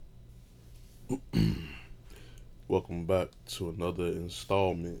Welcome back to another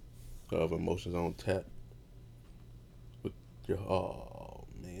installment of Emotions on Tap with your. Oh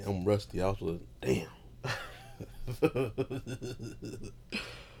man, I'm rusty. I was damn.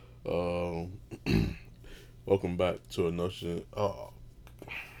 um, welcome back to another.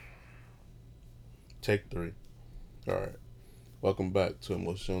 Take three. All right. Welcome back to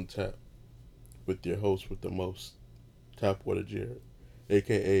Emotions on Tap with your host with the most, Tapwater Jared,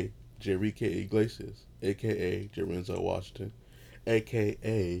 aka Jerrique Iglesias, aka Jerenzo Washington,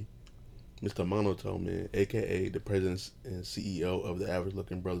 aka Mr. Monotone Man, aka the president and CEO of the Average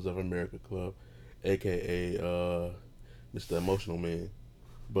Looking Brothers of America Club, aka Mr. Emotional Man.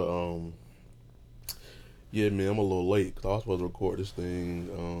 But yeah, man, I'm a little late because I was supposed to record this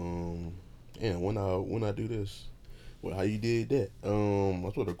thing. And when I do this, well, how you did that? I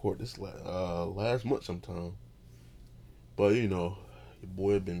was supposed to record this last month sometime, but your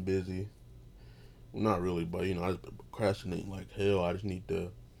boy been busy. Well, not really, but I just been procrastinating like hell. I just need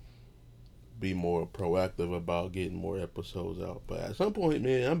to be more proactive about getting more episodes out. But at some point,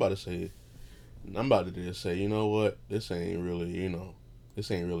 man, I'm about to just say, you know what, this ain't really it.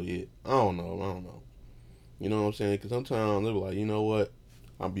 I don't know. You know what I'm saying? Because sometimes they're like, you know what,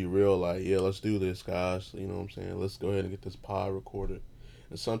 I'll be real, like, yeah, let's do this, guys. You know what I'm saying? Let's go ahead and get this pod recorded.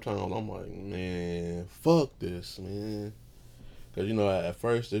 And sometimes I'm like, man, fuck this, man. Because, at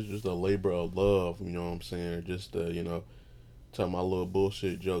first it's just a labor of love, you know what I'm saying? Just, tell my little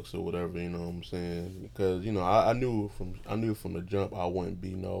bullshit jokes or whatever, you know what I'm saying? Because I knew from the jump I wouldn't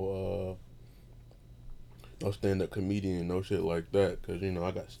be no stand up comedian, no shit like that. Because I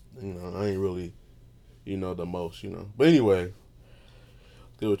ain't really the most, But anyway,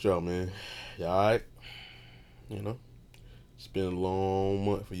 good with y'all, man. Y'all alright? You know, it's been a long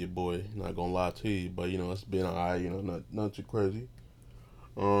month for your boy. Not gonna lie to you, but it's been alright. Not too crazy.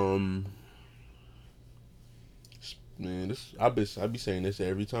 Um, man, I be saying this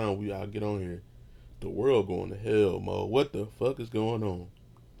every time I get on here. The world going to hell, Mo. What the fuck is going on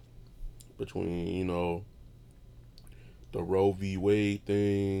between the Roe v. Wade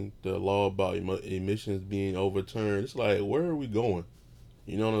thing, the law about emissions being overturned? It's like, where are we going?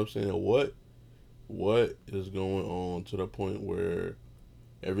 You know what I'm saying? What is going on to the point where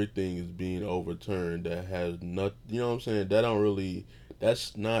everything is being overturned that has not, you know what I'm saying?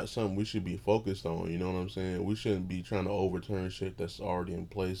 That's not something we should be focused on. You know what I'm saying? We shouldn't be trying to overturn shit that's already in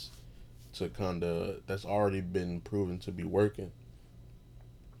place that's already been proven to be working.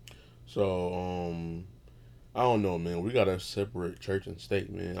 So I don't know, man. We gotta separate church and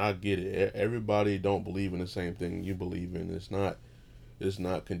state, man. I get it. Everybody don't believe in the same thing you believe in. It's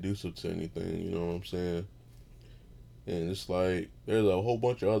not conducive to anything. You know what I'm saying? And it's like there's a whole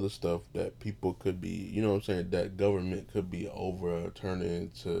bunch of other stuff that people could be, you know what I'm saying, that government could be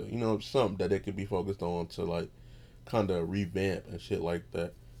overturning into, something that they could be focused on to like kind of revamp and shit like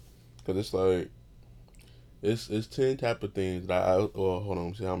that. Cause it's like it's 10 type of things that hold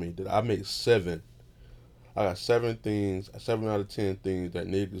on, see how many did I make? Seven. I got seven things, 7 out of 10 things that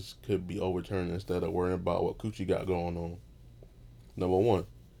niggas could be overturning instead of worrying about what coochie got going on. Number one,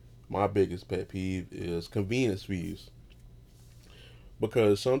 my biggest pet peeve is convenience fees.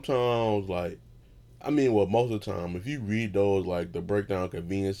 Because sometimes, like, well, most of the time, if you read those, like, the breakdown of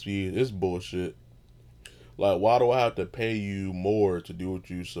convenience fees, it's bullshit. Like, why do I have to pay you more to do what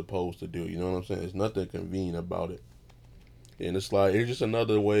you're supposed to do? You know what I'm saying? There's nothing convenient about it. And it's like, it's just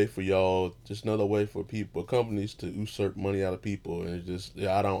another way for y'all, just another way for people, companies to usurp money out of people. And it's just,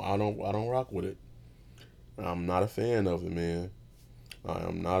 yeah, I don't rock with it. I'm not a fan of it, man. I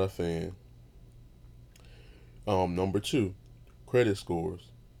am not a fan. Number two, credit scores.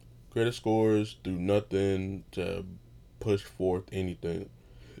 Credit scores do nothing to push forth anything.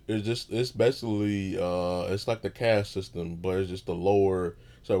 It's basically it's like the caste system, but it's just a lower,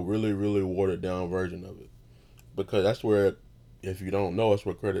 so really really watered down version of it. Because that's where, if you don't know, it's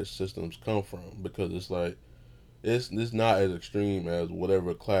where credit systems come from. Because it's like it's not as extreme as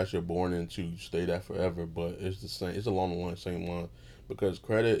whatever class you're born into. Stay that forever, but it's the same. It's along the same line. Because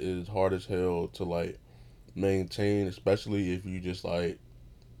credit is hard as hell to like maintain, especially if you just like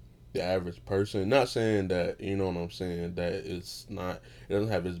the average person. Not saying that, you know what I'm saying, that it's not, it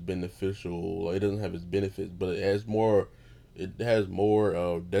doesn't have its beneficial, like, it doesn't have its benefits, but it has more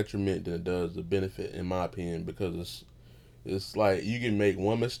detriment than it does the benefit, in my opinion. Because it's like you can make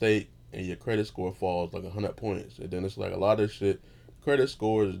one mistake and your credit score falls like 100 points, and then it's like a lot of shit. Credit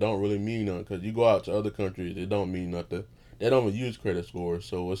scores don't really mean nothing because you go out to other countries, it don't mean nothing. They don't even use credit scores,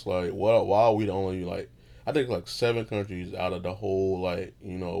 so it's like, why are we the only, like, I think like 7 countries out of the whole, like,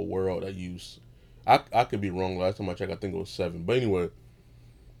 world that use. I could be wrong. Last time I checked, I think it was 7. But anyway,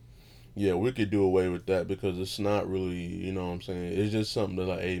 Yeah, we could do away with that because it's not really, you know what I'm saying? It's just something that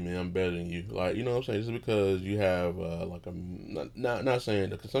like, hey man, I'm better than you. Like, you know what I'm saying? Just because you have like a not saying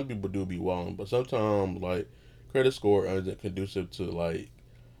that, because some people do be wrong, but sometimes like credit score isn't conducive to like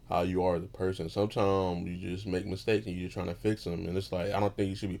how you are as a person. Sometimes you just make mistakes and you're just trying to fix them, and it's like I don't think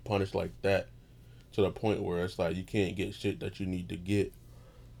you should be punished like that to the point where it's like you can't get shit that you need to get.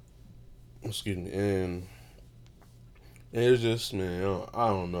 Excuse me, and it's just man, I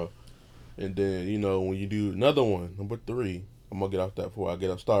don't know. And then, you know, when you do another one, number three, I'm gonna get off that before I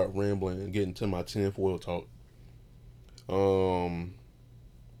get up, start rambling and get into my tinfoil talk. Um,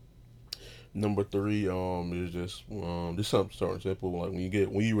 Number three, is just something starting simple. Like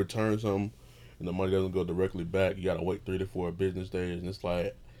when you return something and the money doesn't go directly back, you gotta wait 3 to 4 business days, and it's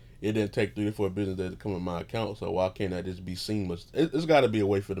like it didn't take 3 to 4 business days to come in my account. So why can't that just be seamless? It's got to be a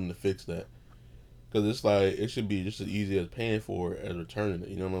way for them to fix that. Because it's like it should be just as easy as paying for it as returning it.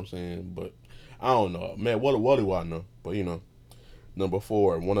 You know what I'm saying? But I don't know, man. What do I know? But you know, number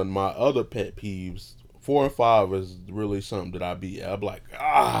four, one of my other pet peeves. 4 and 5 is really something that I be. I'm like,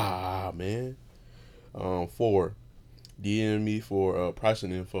 man. Four, DM me for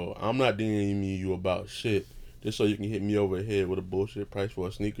pricing info. I'm not DMing you about shit just so you can hit me over the head with a bullshit price for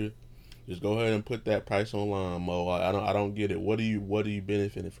a sneaker. Just go ahead and put that price online, Mo. I don't get it. What are you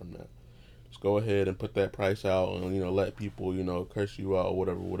benefiting from that? Just go ahead and put that price out and let people curse you out or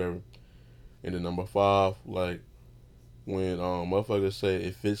whatever. And then number five, like when motherfuckers say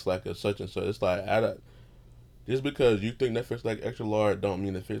it fits like a such and such, it's like just because you think that fits like extra large don't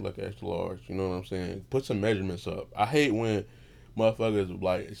mean it fits like extra large. You know what I'm saying? Put some measurements up. I hate when motherfuckers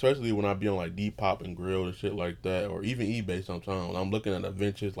like, especially when I be on like Depop and Grill and shit like that, or even eBay sometimes. I'm looking at a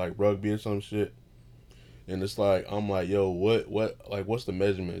vintage like rugby or some shit, and it's like I'm like, yo, like what's the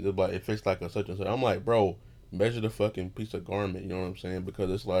measurement? It's like it fits like a such and such. I'm like, bro, measure the fucking piece of garment. You know what I'm saying?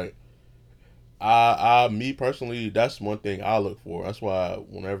 Because it's like me personally, that's one thing I look for. That's why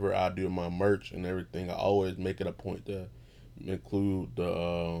whenever I do my merch and everything, I always make it a point to include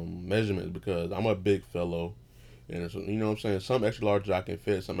the measurements because I'm a big fellow, and it's, you know what I'm saying. Some extra large I can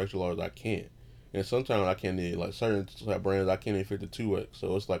fit, some extra large I can't, and sometimes I can't even like certain brands I can't even fit the 2X.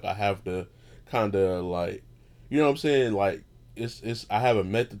 So it's like I have to kind of like, you know what I'm saying, like. It's I have a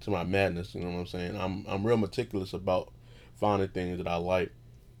method to my madness, you know what I'm saying. I'm real meticulous about finding things that I like,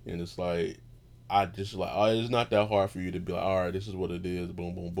 and it's like I just like, oh, it's not that hard for you to be like, all right, this is what it is,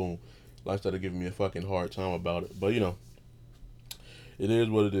 boom, boom, boom. Like, instead of giving me a fucking hard time about it. But, it is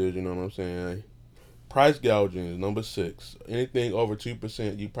what it is, you know what I'm saying? Price gouging is number six. Anything over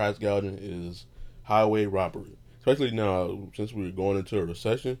 2% you price gouging is highway robbery. Especially now, since we're going into a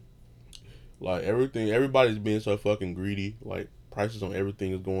recession. Like, everybody's being so fucking greedy. Like, prices on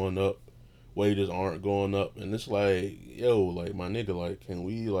everything is going up. Wages aren't going up. And it's like, yo, like, my nigga, like, can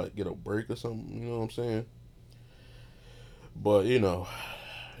we, like, get a break or something? You know what I'm saying? But,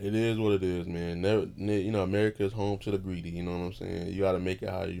 it is what it is, man. Never, America is home to the greedy. You know what I'm saying? You got to make it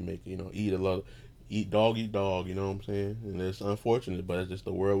how you make it. Eat a lot, eat dog. You know what I'm saying? And it's unfortunate, but it's just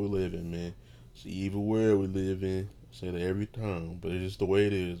the world we live in, man. It's the evil world we live in. I say that every time, but it's just the way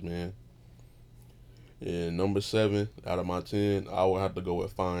it is, man. And number seven out of my 10, I would have to go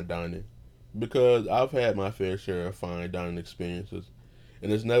with fine dining because I've had my fair share of fine dining experiences,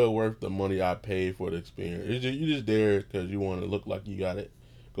 and it's never worth the money I paid for the experience. You just there because you want to look like you got it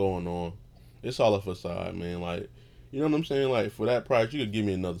going on. It's all a facade, man. Like, you know what I'm saying? Like, for that price, you could give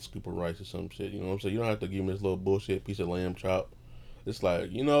me another scoop of rice or some shit. You know what I'm saying? You don't have to give me this little bullshit piece of lamb chop. It's like,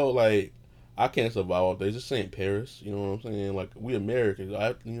 like, I can't survive all day. This ain't Paris. You know what I'm saying? Like, we Americans.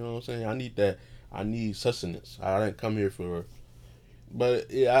 You know what I'm saying? I need that. I need sustenance. I didn't come here for.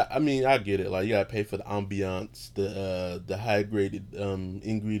 But yeah, I mean, I get it. Like, you gotta pay for the ambiance, the high graded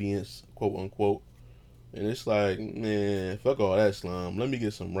ingredients, quote unquote. And it's like, man, fuck all that slime. Let me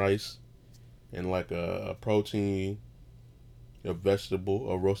get some rice and like a protein, a vegetable,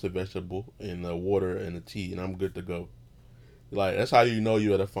 a roasted vegetable, and the water and the tea, and I'm good to go. Like, that's how you know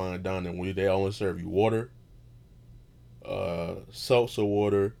you at a fine dining when they only serve you water, seltzer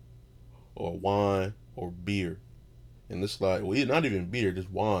water, or wine or beer. And it's like, well, not even beer,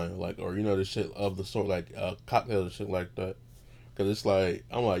 just wine, like, or the shit of the sort, like cocktails and shit like that. Cause it's like,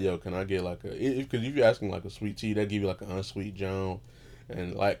 I'm like, yo, can I get like because if you're asking like a sweet tea, they give you like an unsweet John,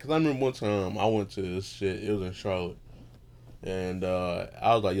 and like, cause I remember one time I went to this shit, it was in Charlotte, and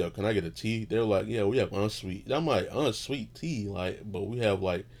I was like, yo, can I get a tea? They were like, yeah, we have unsweet. And I'm like, unsweet tea, like, but we have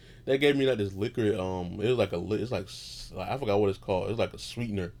like, they gave me like this liquor, it was like it's like I forgot what it's called. It's like a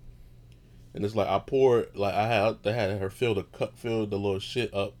sweetener, and it's like I poured, like they had her fill the little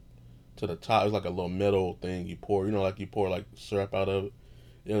shit up to the top. It's like a little metal thing you pour, like you pour like syrup out of it,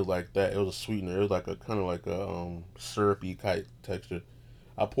 It was like that. It was a sweetener. It was like a kind of like a syrupy type texture.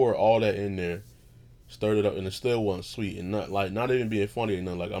 I poured all that in there, stirred it up, and it still wasn't sweet. And not even being funny or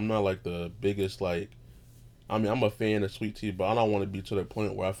nothing. Like I'm not like the biggest like. I mean, I'm a fan of sweet tea, but I don't want to be to the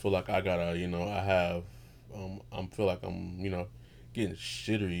point where I feel like I gotta, I have, I feel like I'm, getting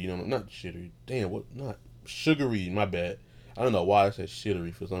shittery. Not shittery. Damn, what? Not sugary. My bad. I don't know why I said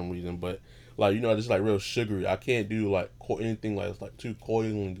shittery for some reason, but like just like real sugary. I can't do like anything like it's like too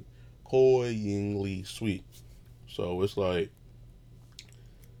cloyingly sweet. So it's like,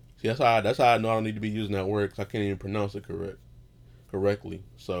 see, that's how I know I don't need to be using that word because I can't even pronounce it correctly.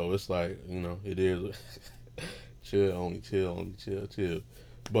 So it's like it is. Chill.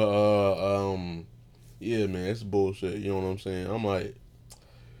 But yeah, man, it's bullshit. You know what I'm saying? I'm like,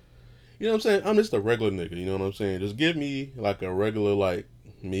 you know what I'm saying? I'm just a regular nigga. You know what I'm saying? Just give me like a regular like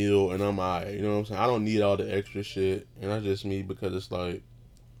meal, and I'm alright. You know what I'm saying? I don't need all the extra shit, and that's just me because it's like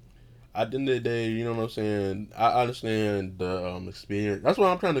at the end of the day, you know what I'm saying? I understand the experience. That's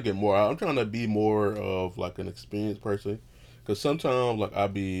why I'm trying to get more. I'm trying to be more of like an experienced person, because sometimes like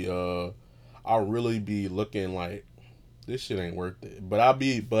I really be looking like this shit ain't worth it. But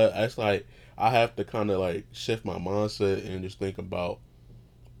it's like I have to kind of like shift my mindset and just think about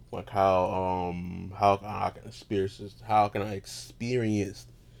like how I can experience this, how can I experience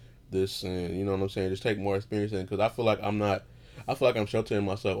this, and you know what I'm saying, just take more experience in, because I feel like I'm sheltering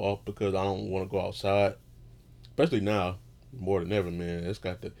myself off because I don't want to go outside, especially now more than ever, man. It's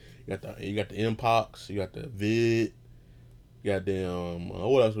got the you got the mpox, you got the vid. Goddamn,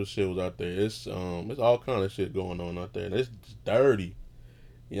 what else was shit was out there? It's all kind of shit going on out there, and it's dirty.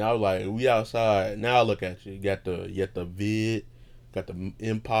 I was like, we outside now. Look at you. You got the vid, got the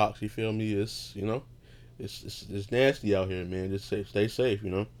mpox. You feel me? It's nasty out here, man. Just stay safe.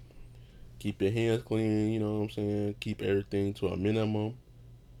 Keep your hands clean. You know what I'm saying? Keep everything to a minimum,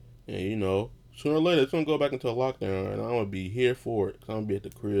 and sooner or later it's gonna go back into a lockdown, and I'm gonna be here for it. Cause I'm gonna be at the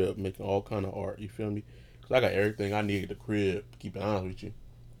crib making all kind of art. You feel me? Cause I got everything I need at the crib. Keep it honest with you,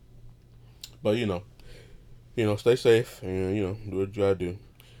 but stay safe and do what you gotta do.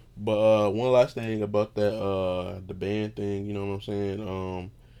 But one last thing about that the band thing, you know what I'm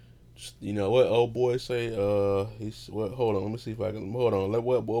saying? What old boy say? He's what? Hold on, let me see if I can. Hold on, let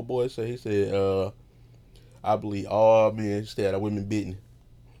what old boy say? He said, I believe all men stay out of women beating.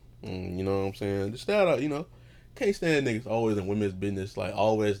 You know what I'm saying? Just stay out of Can't stand niggas always in women's business. Like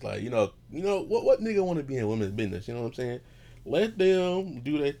always, like what nigga want to be in women's business? You know what I'm saying? Let them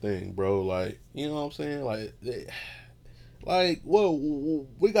do their thing, bro. Like you know what I'm saying? Like, whoa,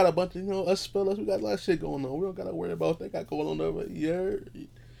 we got a bunch of, us fellas, we got a lot of shit going on. We don't got to worry about what they got going on over here.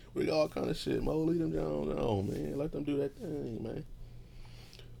 We got all kind of shit, Mo. Leave them down, man. Let them do that thing, man.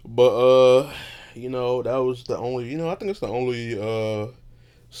 But, that was the only, I think it's the only,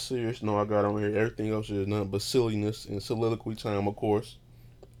 serious note I got on here. Everything else is nothing but silliness and soliloquy time, of course.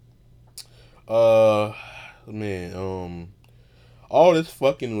 Uh, man, all this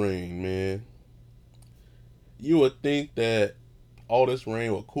fucking rain, man. You would think that all this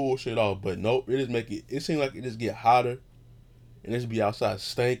rain will cool shit off, but nope, it just make it. It seems like it just get hotter, and it just be outside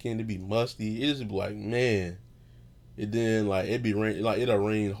stinking. It be musty. It just be like, man. It then like it be rain like it'll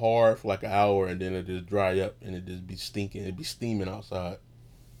rain hard for like an hour, and then it just dry up, and it just be stinking. It be steaming outside.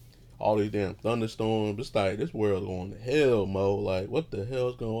 All these damn thunderstorms. It's like this world's going to hell, Mo. Like what the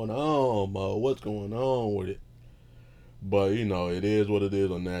hell's going on, Mo? What's going on with it? But it is what it is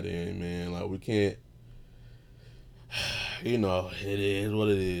on that end, man. Like we can't. It is what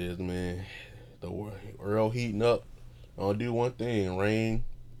it is, man. The world heating up. I'll do one thing: rain,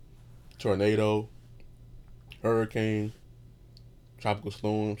 tornado, hurricane, tropical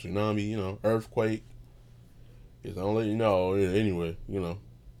storm, tsunami. Earthquake. It's only anyway.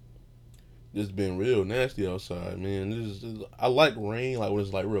 It's been real nasty outside, man. I like rain, like when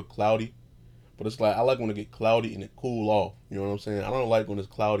it's like real cloudy, but it's like I like when it get cloudy and it cool off. You know what I'm saying? I don't like when it's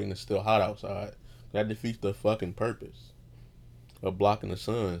cloudy and it's still hot outside. That defeats the fucking purpose of blocking the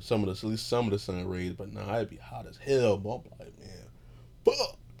sun. At least some of the sun rays, but nah, it'd be hot as hell. But I'm like, man,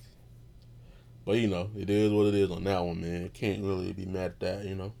 fuck. But it is what it is on that one, man. Can't really be mad at that.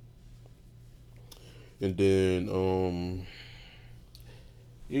 And then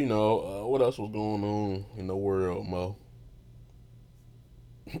what else was going on in the world, Mo?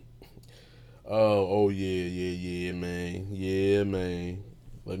 Oh yeah, man, yeah, man.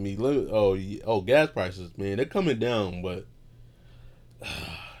 Oh yeah, gas prices, man, they're coming down, but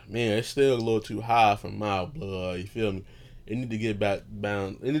man, it's still a little too high for my blood. You feel me? It need to get back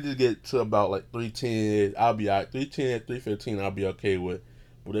down. It need to get to about like 310. I'll be alright. 310, 315. I'll be okay with.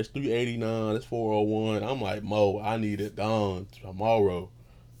 But it's 389. It's 401. I'm like Mo. I need it gone tomorrow.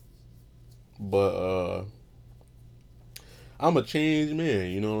 But I'm a changed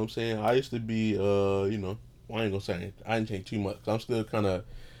man. You know what I'm saying? I used to be well, I ain't gonna say I didn't change too much. I'm still kind of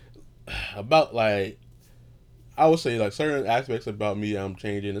about like I would say like certain aspects about me I'm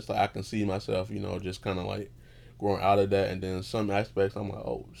changing. It's like I can see myself, just kind of like growing out of that, and then some aspects I'm like,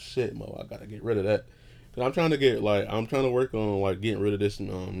 oh shit, Mo, I gotta get rid of that. Cause I'm trying to work on like getting rid of this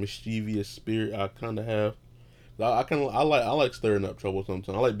mischievous spirit I kind of have. I kind of I like stirring up trouble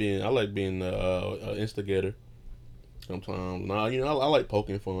sometimes. I like being the instigator sometimes. Nah, I like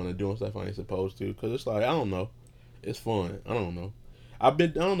poking fun and doing stuff I ain't supposed to. Cause it's like I don't know, it's fun. I don't know. I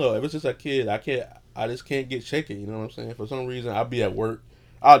don't know. Ever since a kid, I just can't get shaken. You know what I'm saying? For some reason, I'll be at work.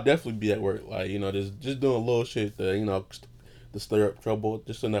 I'll definitely be at work. Like just doing little shit that to stir up trouble,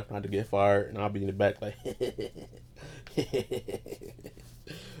 just enough not to get fired, and I'll be in the back like.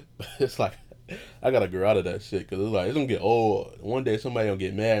 It's like I gotta grow out of that shit because it's like it's gonna get old. One day somebody gonna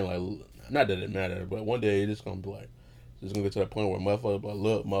get mad. Like not that it matters, but one day it's just gonna be like it's gonna get to that point where motherfucker like,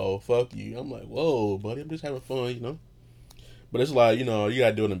 look, Mo, fuck you. I'm like, whoa, buddy, I'm just having fun. But it's like you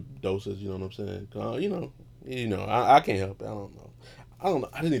gotta do it in doses. You know what I'm saying? I can't help it. I don't know. I don't know.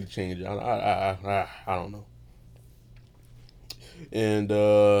 I just need to change it. I don't know. And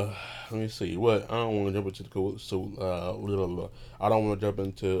let me see. What I don't want to jump into blah, blah, blah. I don't want to jump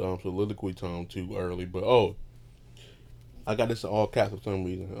into soliloquy time too early. But I got this in all caps for some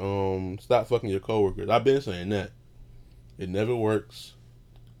reason. Stop fucking your coworkers. I've been saying that. It never works.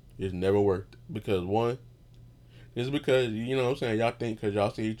 It's never worked because one, it's because what I'm saying. Y'all think because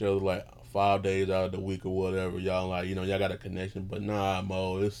y'all see each other like 5 days out of the week or whatever, y'all like y'all got a connection. But nah,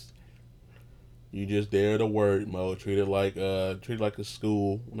 Mo, it's you just there to work, Mo. Treat it like a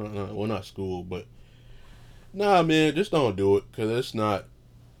school. Well, not school, but nah, man, just don't do it because it's not.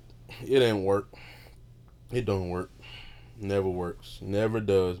 It ain't work. It don't work. Never works. Never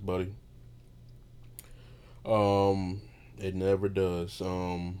does, buddy. Um, it never does.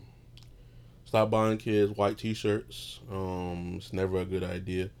 Stop buying kids white T-shirts. It's never a good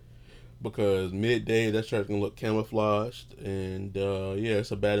idea because midday that shirt's gonna look camouflaged, and yeah,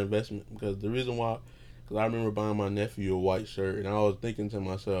 it's a bad investment. Because the reason why, because I remember buying my nephew a white shirt, and I was thinking to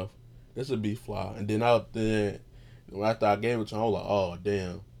myself, this would be fly. And then after I gave it to him, I was like, oh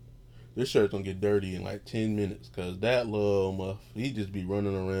damn, this shirt's gonna get dirty in like 10 minutes. Cause that little muff, he just be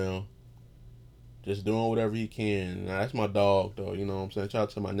running around, just doing whatever he can. Now, that's my dog though. You know what I'm saying? Shout out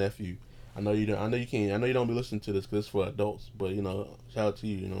to my nephew. I know you don't. I know you can't. I know you don't be listening to this because it's for adults. But shout out to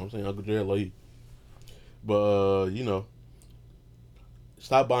you. You know what I'm saying? Uncle Jared love you. But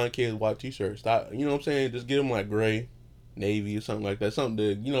stop buying kids white T-shirts. Stop. You know what I'm saying? Just get them like gray, navy or something like that.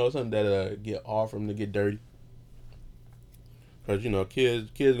 Something that something that get hard for them to get dirty. Cause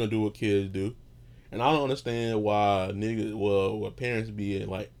kids gonna do what kids do. And I don't understand why niggas, well, what parents be in,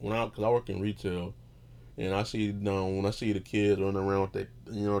 like cause I work in retail, and I see, when I see the kids running around with that,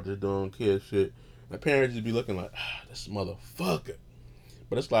 just doing kid shit, the parents just be looking like, this motherfucker.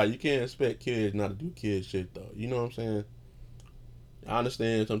 But it's like you can't expect kids not to do kid shit though. You know what I'm saying? I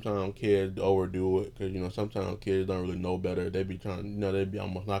understand sometimes kids overdo it because sometimes kids don't really know better. They be trying, they be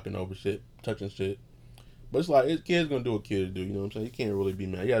almost knocking over shit, touching shit. But it's like kids gonna do what kids do. You know what I'm saying? You can't really be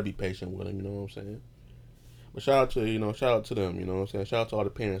mad. You gotta be patient with them. You know what I'm saying? But shout out to them. You know what I'm saying? Shout out to all the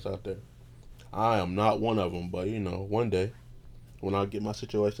parents out there. I am not one of them, but one day when I get my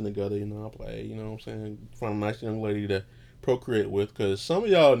situation together, I'll play. You know what I'm saying? Find a nice young lady to procreate with, cause some of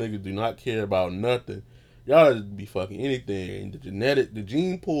y'all niggas do not care about nothing. Y'all just be fucking anything. The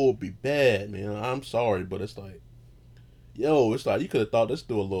gene pool be bad, man. I'm sorry, but it's like, yo, it's like you could have thought this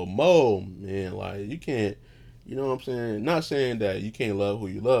through a little more, man. Like you can't. You know what I'm saying? Not saying that you can't love who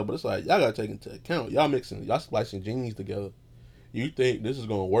you love, but it's like y'all gotta take into account. Y'all splicing genes together. You think this is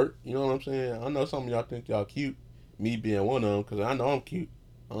gonna work? You know what I'm saying? I know some of y'all think y'all cute. Me being one of them, because I know I'm cute.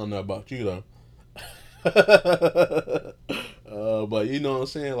 I don't know about you though. But you know what I'm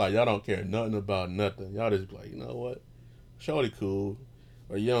saying? Like y'all don't care nothing about nothing. Y'all just be like, you know what? Shorty cool.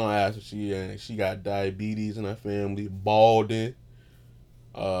 Or you don't ask if she got diabetes in her family, balding,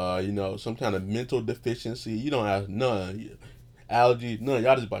 some kind of mental deficiency. You don't ask none. Allergies, none.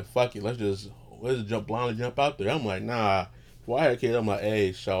 Y'all just like fuck it. Let's jump blindly jump out there. I'm like, nah. Before I had kids, I'm like,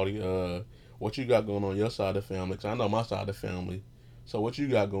 hey, shawty, what you got going on your side of the family? Cause I know my side of the family. So what you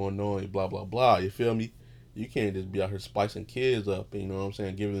got going on? Blah blah blah. You feel me? You can't just be out here splicing kids up. You know what I'm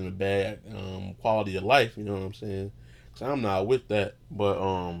saying? Giving them a bad quality of life. You know what I'm saying? Cause I'm not with that. But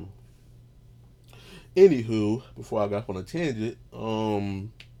anywho, before I got on a tangent, what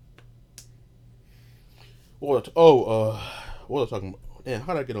was I talking about? Damn,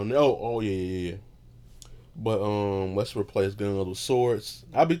 how did I get on there? Oh, yeah, yeah, yeah. But let's replace guns with swords.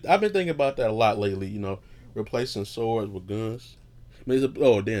 I've been thinking about that a lot lately. Replacing swords with guns. I mean,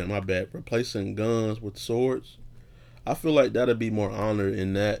 oh damn, my bad. Replacing guns with swords. I feel like that'd be more honor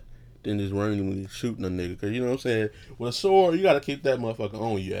in that than just randomly shooting a nigga. Cause you know what I'm saying. With a sword, you gotta keep that motherfucker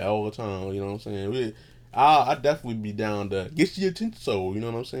on you all the time. You know what I'm saying. I definitely be down to get your attention. So you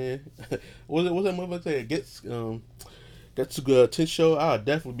know what I'm saying. What's that motherfucker say? Gets a good attention. I'll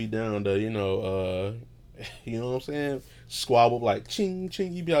definitely be down to you know what I'm saying. Squabble like ching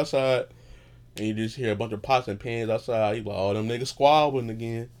ching. You be outside and you just hear a bunch of pots and pans outside. You be like, oh, them niggas squabbling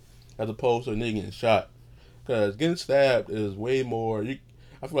again, as opposed to a nigga getting shot. Cause getting stabbed is way more.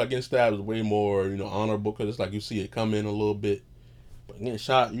 I feel like getting stabbed is way more, honorable. Cause it's like you see it come in a little bit. But getting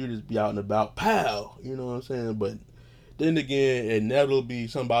shot, you just be out and about, pow. You know what I'm saying? But then again, it never be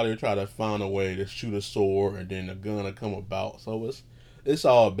somebody will try to find a way to shoot a sword, and then the gun will come about. So it's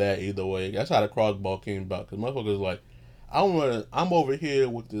all bad either way. That's how the crossbow came about. Cause motherfuckers like, I'm over here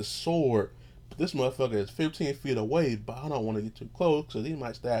with this sword. But this motherfucker is 15 feet away, but I don't want to get too close because he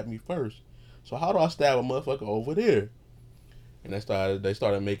might stab me first. So how do I stab a motherfucker over there? And they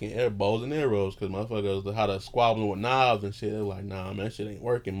started making air bows and arrows because motherfuckers how to squabbling with knives and shit. They're like, nah, man, that shit ain't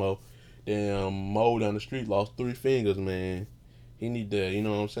working, Mo. Damn, Mo down the street lost 3 fingers, man. He need to, you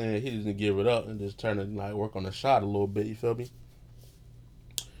know what I'm saying? He just need to give it up and just turn it like work on the shot a little bit. You feel me?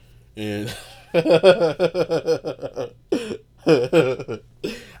 And I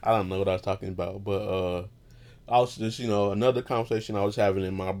don't know what I was talking about, but I was just, another conversation I was having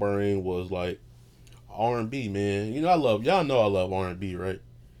in my brain was like R&B, man. Y'all know I love R&B, right?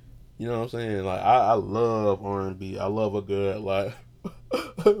 You know what I'm saying? Like I love R&B. I love a good like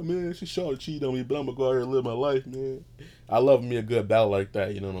man, she sure cheat on me, but I'm gonna go out here and live my life, man. I love me a good ballad like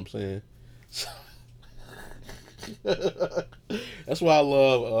that, you know what I'm saying? That's why I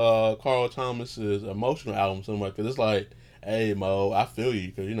love Carl Thomas's emotional album so much, cause it's like, hey Mo, I feel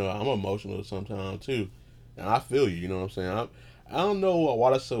you, cause I'm emotional sometimes too, and I feel you. You know what I'm saying? I don't know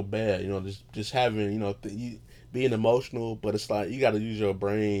why that's so bad. Just having being emotional, but it's like you got to use your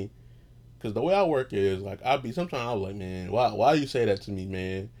brain. Cause the way I work is like sometimes I'm like, man, why you say that to me,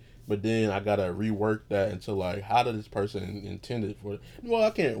 man? But then I gotta rework that into like, how did this person intend it for? Well, I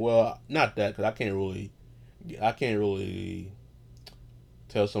can't. Well, not that, cause I can't really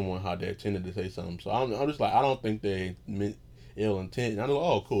tell someone how they intended to say something. So I'm just like, I don't think they meant ill intent. And I know,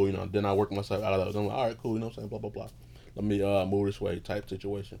 oh, cool, Then I work myself out of those. I'm like, all right, cool, you know what I'm saying, blah blah blah. Let me move this way, type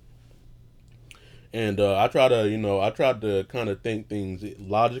situation. And I try to kind of think things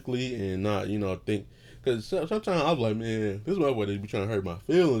logically and not, think. Because sometimes I'm like, man, this is my way they be trying to hurt my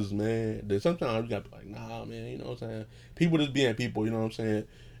feelings, man. Then sometimes you got to be like, nah, man, you know what I'm saying? People just being people, you know what I'm saying?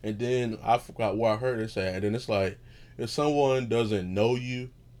 And then I forgot what I heard it say. And then it's like, if someone doesn't know you,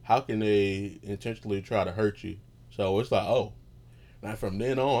 how can they intentionally try to hurt you? So it's like, oh. Now from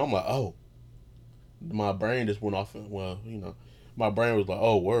then on, I'm like, oh. My brain just went off. Well, my brain was like,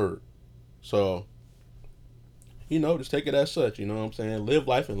 oh, word. So just take it as such. You know what I'm saying? Live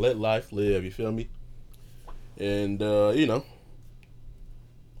life and let life live. You feel me? And I'm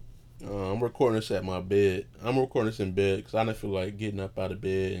recording this at my bed. I'm recording this in bed because I don't feel like getting up out of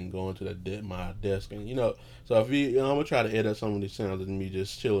bed and going to my desk. And so if I'm gonna try to edit some of these sounds of me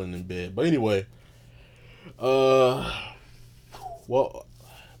just chilling in bed. But anyway, uh, well,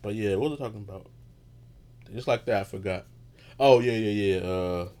 but yeah, what was I talking about? Just like that, I forgot. Oh yeah, yeah,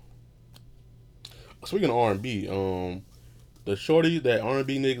 yeah. Speaking of R&B, the shorty that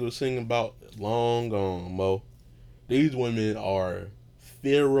R&B nigga was singing about long gone, Mo. These women are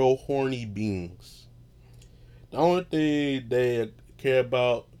feral horny beings. The only thing they care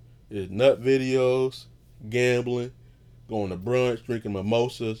about is nut videos, gambling, going to brunch, drinking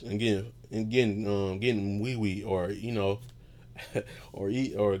mimosas, and getting wee wee, or or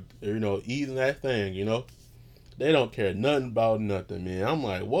eating that thing. They don't care nothing about nothing, man. I'm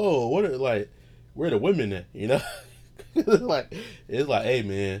like, whoa, where the women at? Like it's like, hey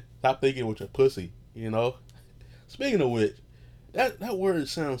man, stop thinking with your pussy. Speaking of which, that word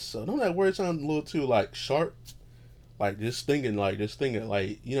sounds so. Don't that word sound a little too like sharp? Like just thinking, just not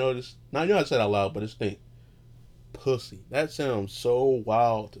you know how to say it out loud, but just think pussy. That sounds so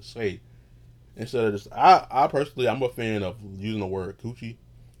wild to say. Instead of just, I personally, I'm a fan of using the word coochie.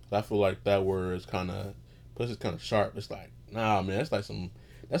 I feel like that word is kind of, pussy's kind of sharp. It's like, nah, man, that's like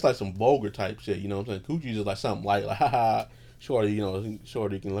some vulgar type shit. You know what I'm saying? Coochie is just like something light, like haha, shorty,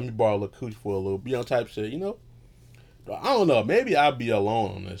 shorty can let me borrow a little coochie for a little, type shit. I don't know. Maybe I'll be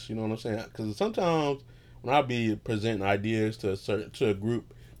alone on this. You know what I'm saying? Because sometimes when I be presenting ideas to a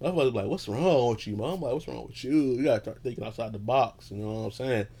group, my folks be like, "What's wrong with you, mom?" I'm like, "What's wrong with you? You gotta start thinking outside the box." You know what I'm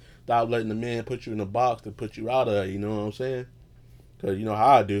saying? Stop letting the man put you in a box to put you out of it. You know what I'm saying? Cause you know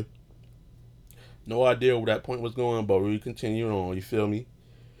how I do. No idea where that point was going, but we continue on. You feel me?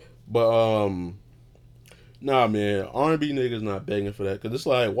 But nah, man, R&B niggas not begging for that. Cause it's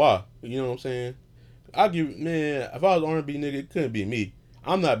like, why? You know what I'm saying? I give man, if I was R&B nigga, it couldn't be me.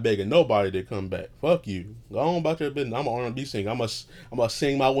 I'm not begging nobody to come back. Fuck you. Go on about your business. I'm an R&B singer. I'm gonna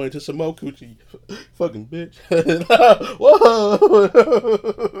sing my way into some more coochie. Fucking bitch. Whoa.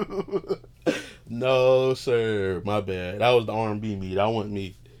 No, sir. My bad. That was the R&B me. That wasn't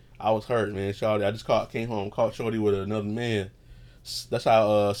me. I was hurt, man. Shawty. I just came home, caught Shorty with another man. That's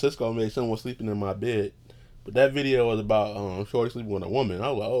how Cisco made someone sleeping in my bed. But that video was about Shorty sleeping with a woman.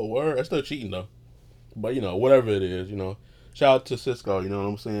 I was like, oh, word. That's still cheating though. But you know, whatever it is, you know. Shout out to Cisco, you know what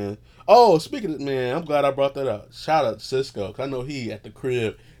I'm saying? Oh, speaking of man, I'm glad I brought that up. Shout out to Cisco, cause I know he at the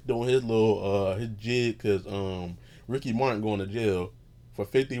crib doing his little his jig, cause Ricky Martin going to jail for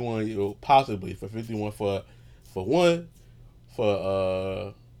 51, possibly for 51 for one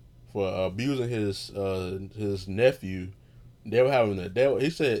for abusing his nephew. They were having he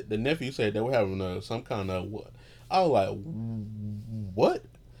said the nephew said they were having some kind of what? I was like, what?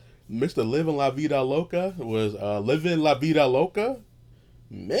 Mr. Living La Vida Loca was Living La Vida Loca.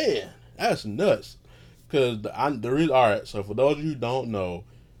 Man, that's nuts. Cause the reason, all right. So for those of you who don't know,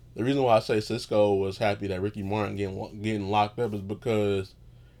 the reason why I say Cisco was happy that Ricky Martin getting locked up is because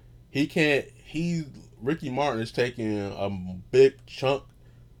he can't. Ricky Martin is taking a big chunk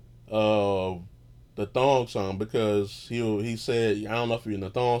of the thong song because he said, I don't know if you're in the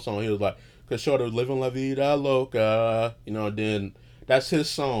thong song, he was like, cause Shorty was living La Vida Loca, you know. Then that's his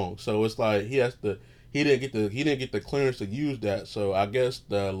song, so it's like he didn't get the clearance to use that. So I guess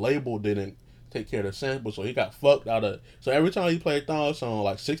the label didn't take care of the sample, so he got fucked out of. So every time he played thong song,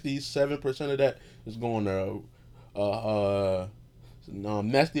 like 67% of that is going to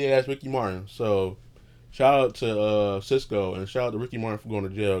nasty ass Ricky Martin. So shout out to Cisco and shout out to Ricky Martin for going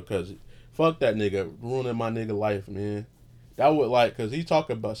to jail because fuck that nigga ruining my nigga life, man. That would like because he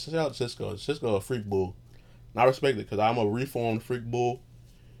talking about shout out to Cisco. Cisco a freak bull. And I respect it because I'm a reformed freak bull.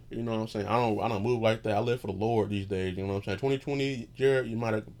 You know what I'm saying? I don't move like that. I live for the Lord these days. You know what I'm saying? 2020, Jared, you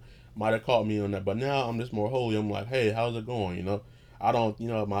might have caught me on that, but now I'm just more holy. I'm like, hey, how's it going? You know, I don't. You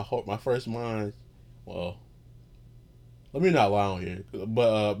know, my first mind. Well, let me not lie on here,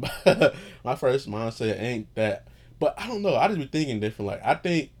 but my first mindset ain't that. But I don't know. I just be thinking different. Like I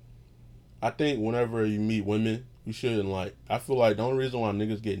think whenever you meet women, you shouldn't like. I feel like the only reason why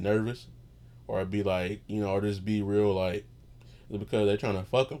niggas get nervous or be like, you know, or just be real like, is because they're trying to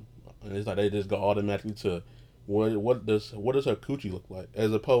fuck them, and it's like they just go automatically to what does her coochie look like,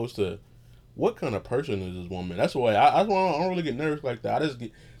 as opposed to what kind of person is this woman. That's why I don't really get nervous like that. I just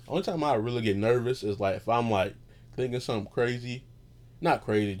get only time I really get nervous is like if I'm like thinking something crazy, not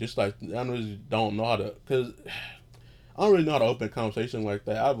crazy, just like I just don't know how to because I don't really know how to open a conversation like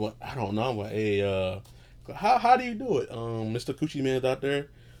that. I don't know. I'm like, hey, how do you do it, Mr. Coochie Man's out there?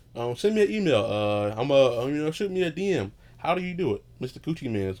 Send me an email. Shoot me a DM. How do you do it, Mr. Coochie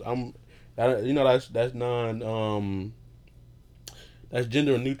Man's? That's that's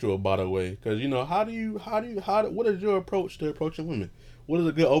gender neutral, by the way, because you know what is your approach to approaching women? What is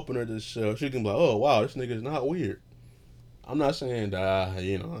a good opener to show? She can be like, oh wow, this nigga is not weird. I'm not saying that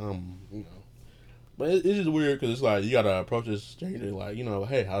but it's just weird because it's like you gotta approach this stranger like,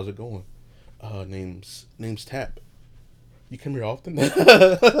 hey, how's it going? Name's Tap. You come here often?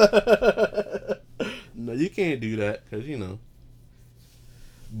 No, you can't do that because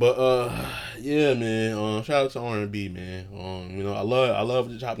But yeah, man. Shout out to R&B, man. I love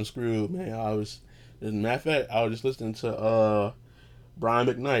the Chopped and Screwed, man. As a matter of fact, I was just listening to Brian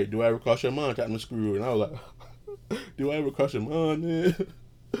McKnight. Do I ever cross your mind, Chopped and Screwed? And I was like, do I ever cross your mind, man?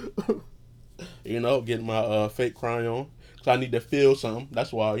 Getting my fake cry on. Cause I need to feel something.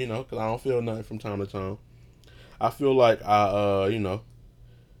 That's why, cause I don't feel nothing from time to time. I feel like I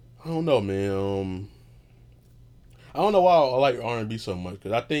don't know, man. I don't know why I like R&B so much.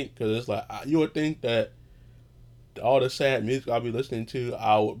 Cause it's like you would think that all the sad music I'll be listening to,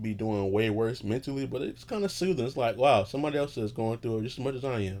 I would be doing way worse mentally. But it's kind of soothing. It's like, wow, somebody else is going through it just as much as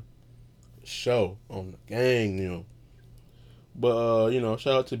I am. Show on the gang. But shout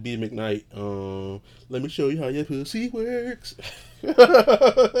out to B McKnight. Let me show you how your pussy works.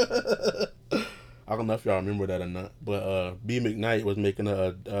 I don't know if y'all remember that or not, but B McKnight was making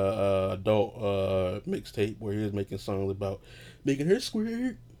a adult mixtape where he was making songs about making her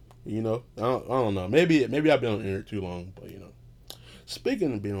squirt. I don't know. Maybe I've been on the internet too long, but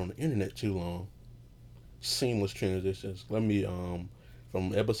speaking of being on the internet too long, seamless transitions. Let me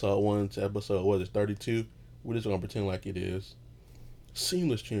from episode 1 to episode 32. We're just gonna pretend like it is.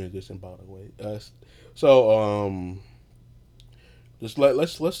 Seamless transition, by the way. So just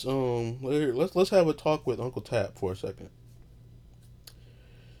let's have a talk with Uncle Tap for a second.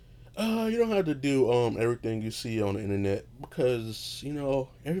 You don't have to do everything you see on the internet because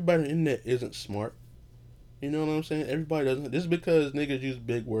everybody on the internet isn't smart. You know what I'm saying? Everybody doesn't. Just because niggas use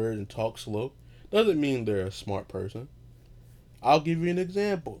big words and talk slow doesn't mean they're a smart person. I'll give you an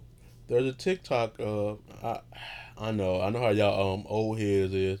example. There's a TikTok. I know how y'all old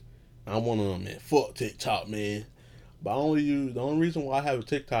heads is. I'm one of them, man. Fuck TikTok, man. But the only reason why I have a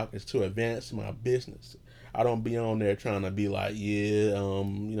TikTok is to advance my business. I don't be on there trying to be like, yeah,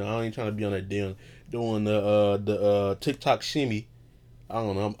 I ain't trying to be on there doing the TikTok shimmy. I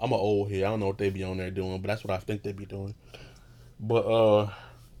don't know. I'm an old head. I don't know what they be on there doing, but that's what I think they be doing. But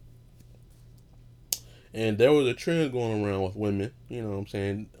and there was a trend going around with women. You know what I'm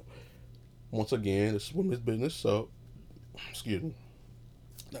saying? Once again, it's women's business. So, excuse me.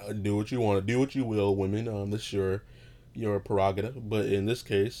 Do what you want to do, what you will, women. This is your prerogative. But in this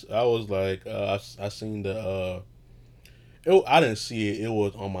case, I was like, I seen I didn't see it. It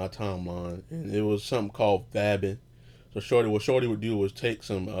was on my timeline, and it was something called vabbing. So what Shorty would do was take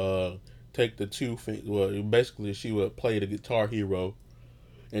the two things. Well, basically, she would play the Guitar Hero,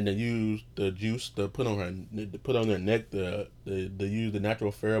 and then use the juice to put on their neck to use the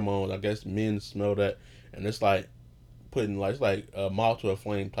natural pheromones. I guess men smell that, and it's like putting like it's like a moth to a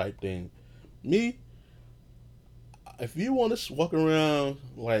flame type thing. Me, if you want to walk around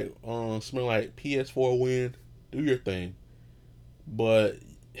like smell like PS4 wind, do your thing. But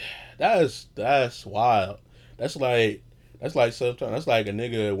that's wild. That's like sometimes that's like a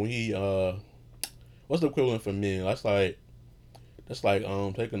nigga when he what's the equivalent for men? That's like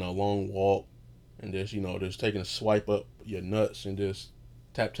taking a long walk and just taking a swipe up your nuts and just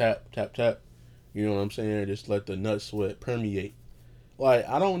tap tap tap tap. You know what I'm saying? Just let the nut sweat permeate. Like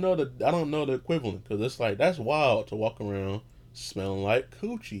I don't know the equivalent because it's like that's wild to walk around smelling like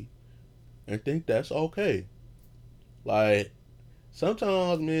coochie and think that's okay. Like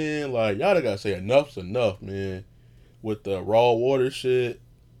sometimes, man, like y'all gotta say enough's enough, man. With the raw water shit,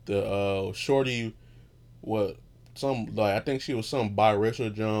 the shorty, what some like I think she was some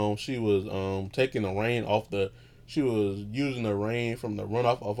biracial Jones. She was taking the rain off the. She was using the rain from the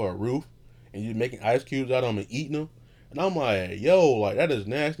runoff of her roof, and you making ice cubes out of them and eating them. And I'm like, yo, like that is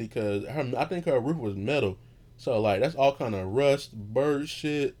nasty because I think her roof was metal, so like that's all kind of rust, bird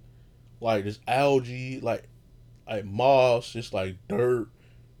shit, like just algae, like moss, just like dirt.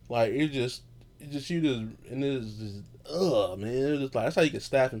 Like it just you just and it's just man. It's just like that's how you get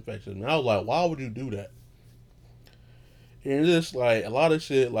staph infections. And I was like, why would you do that? And just like a lot of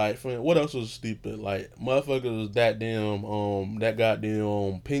shit, like what else was stupid? Like motherfuckers that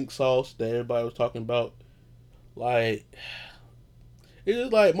goddamn pink sauce that everybody was talking about. Like it's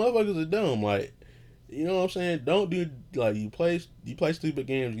just like motherfuckers are dumb. Like you know what I'm saying? Don't do like you play stupid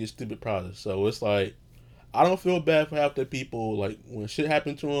games, you get stupid prizes. So it's like I don't feel bad for half the people. Like when shit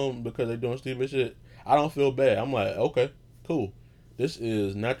happened to them because they're doing stupid shit, I don't feel bad. I'm like, okay, cool. This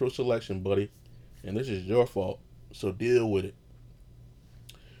is natural selection, buddy, and this is your fault. So deal with it.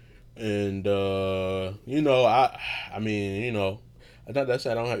 And I mean, I thought that's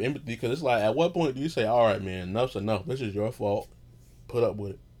I don't have empathy because it's like, at what point do you say, all right, man, enough's enough. This is your fault. Put up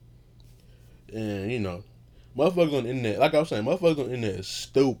with it. And motherfuckers on the internet, like I was saying, motherfuckers on the internet is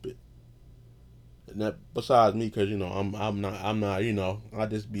stupid. And that besides me, because I'm not I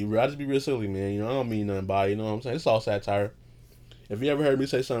just be real silly, man. I don't mean nothing by it. You know what I'm saying? It's all satire. If you ever heard me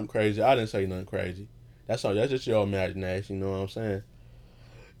say something crazy, I didn't say nothing crazy. That's all. That's just your imagination. You know what I'm saying?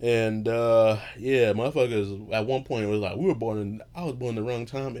 And yeah, motherfuckers at one point was like, I was born in the wrong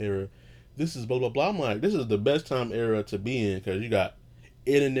time era. This is blah blah blah. I'm like, this is the best time era to be in because you got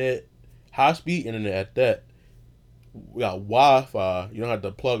internet, high speed internet at that. We got Wi-Fi. You don't have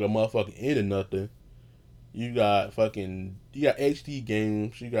to plug a motherfucker into nothing. You got HD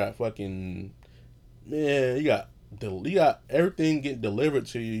games. You got fucking man. You got everything getting delivered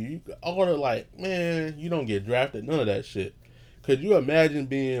to you. You order like man. You don't get drafted. None of that shit. Could you imagine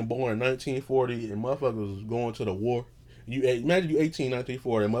being born in 1940 and motherfuckers was going to the war? You imagine you 18,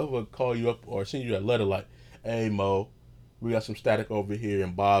 1940 and motherfucker call you up or send you a letter like, "Hey Mo, we got some static over here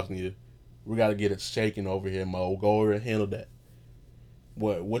in Bosnia. We got to get it shaken over here, Mo. Go over and handle that.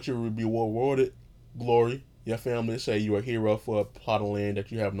 What you would be rewarded? Glory. Your family say you a hero for a plot of land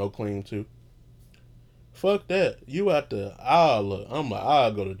that you have no claim to. Fuck that. You out the look. I'm like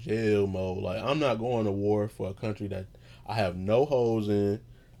I'll go to jail mode. Like I'm not going to war for a country that I have no hoes in.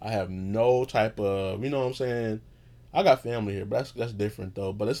 I have no type of you know what I'm saying. I got family here, but that's different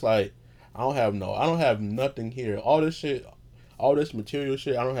though. But it's like I don't have nothing here. All this shit, all this material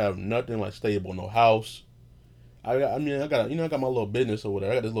shit. I don't have nothing like stable, no house. I got I got my little business or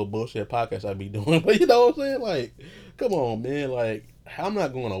whatever. I got this little bullshit podcast I be doing, but you know what I'm saying? Like, come on, man. Like, I'm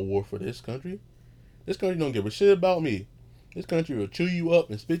not going to war for this country. This country don't give a shit about me. This country will chew you up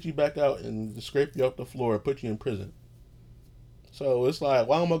and spit you back out and scrape you off the floor and put you in prison. So it's like,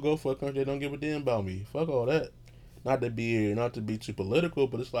 why am I go for a country that don't give a damn about me? Fuck all that. Not to be too political,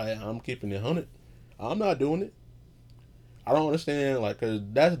 but it's like I'm keeping it 100. I'm not doing it. I don't understand, like, cause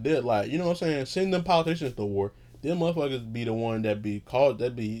that's dead. Like, you know what I'm saying? Send them politicians to war. Them motherfuckers be the one that be called.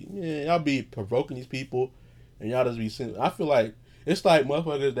 That be y'all be provoking these people, and y'all just be sending. I feel like it's like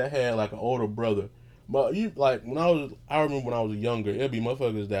motherfuckers that had like an older brother. But you like I remember when I was younger, it'd be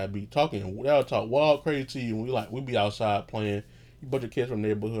motherfuckers that be talking. They'll talk wild crazy to you, and we be outside playing. A bunch of kids from the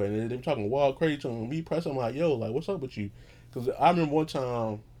neighborhood, and they be talking wild crazy to them. We press them like, yo, like, what's up with you? Cause I remember one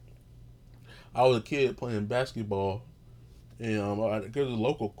time I was a kid playing basketball. And there's a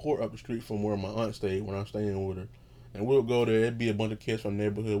local court up the street from where my aunt stayed when I was staying with her. And we'll go there. It'd be a bunch of kids from the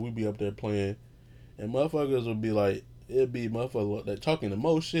neighborhood. We'd be up there playing. And motherfuckers would be like, it'd be motherfuckers that talking the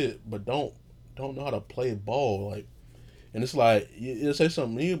most shit, but don't know how to play ball. Like, and it's like, you'll say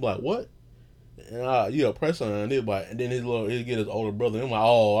something, and you'll be like, what? And you'll press on it, and he'll be like, and then he'll get his older brother. And I'm like,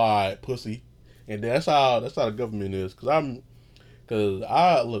 oh, all right, pussy. And that's how the government is. Cause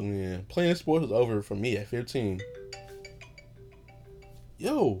I look, man, playing sports was over for me at 15.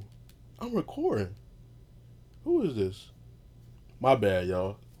 Yo, I'm recording. Who is this? My bad,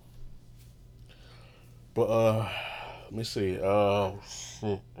 y'all. But let me see.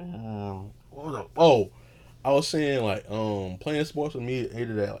 Shit. What up? Oh, I was saying like playing sports with me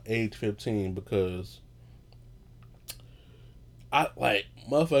ended at age 15 because I like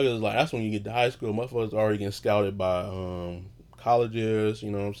motherfuckers like that's when you get to high school. Motherfuckers already getting scouted by colleges.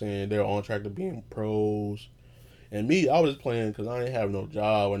 You know what I'm saying? They're on track to being pros. And me, I was playing because I didn't have no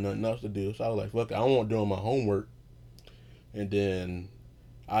job or nothing else to do. So I was like, fuck it, I want doing my homework. And then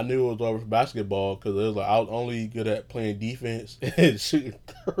I knew it was over for basketball because it was like I was only good at playing defense and shooting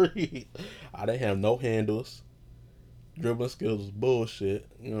three. I didn't have no handles. Dribbling skills was bullshit.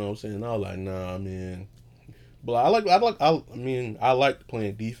 You know what I'm saying? I was like, nah, man. But I liked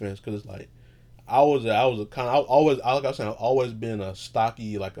playing defense because it's like I've always been a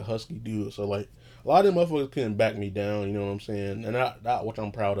stocky, like a husky dude. So like a lot of them motherfuckers couldn't back me down. You know what I'm saying? And that which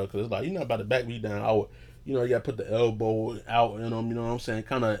I'm proud of because it's like you're not about to back me down. I would, you know, you gotta put the elbow out in them. You know what I'm saying?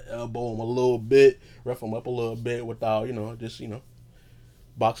 Kind of elbow them a little bit, rough them up a little bit without, you know, just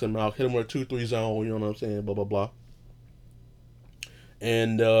box them out, hit them with a 2-3 zone. You know what I'm saying? Blah blah blah.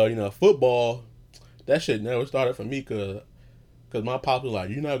 And football, that shit never started for me because my pops was like,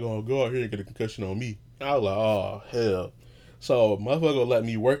 you're not going to go out here and get a concussion on me. And I was like, oh, hell. So, motherfucker will let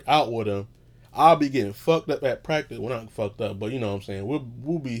me work out with him. I'll be getting fucked up at practice. Well, not fucked up, but you know what I'm saying.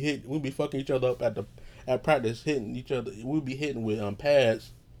 We'll be fucking each other up at practice, hitting each other. We'll be hitting with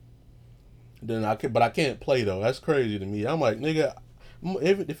pads. But I can't play though. That's crazy to me. I'm like, nigga,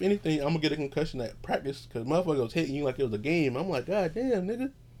 if anything, I'm gonna get a concussion at practice because motherfucker was hitting you like it was a game. I'm like, god damn, nigga.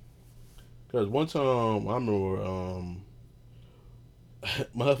 Because one time I remember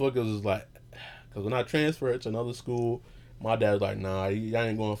motherfuckers was like, because when I transferred to another school, my dad was like, nah, y'all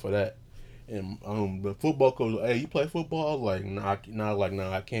ain't going for that. And the football coach, hey, you play football? I was like, nah,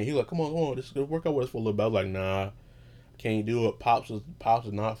 I can't. He was like, come on, this is good. Work out with us for a little bit. I was like, nah, I can't do it. Pops is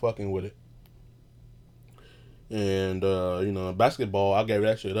not fucking with it. And basketball, I gave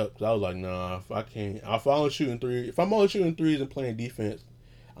that shit up because I was like, nah, if I'm only shooting threes and playing defense,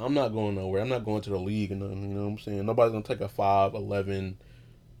 I'm not going nowhere. I'm not going to the league and nothing. You know what I'm saying? Nobody's gonna take a 5'11".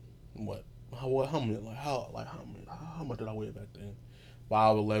 What? How many? How much did I weigh back then?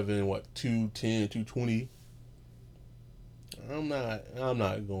 5'11". What? 210, 220. I'm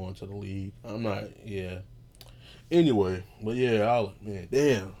not going to the league. I'm not. Yeah. Anyway, but yeah, man,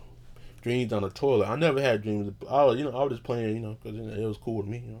 damn. Dreams on the toilet. I never had dreams. I was just playing, because it was cool to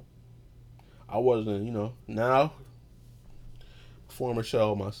me. I wasn't, now former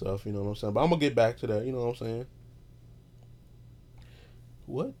shell of myself. You know what I'm saying. But I'm gonna get back to that. You know what I'm saying.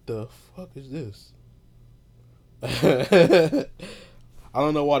 What the fuck is this? I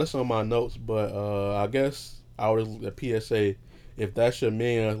don't know why this on my notes, but I guess I would a PSA. If that's your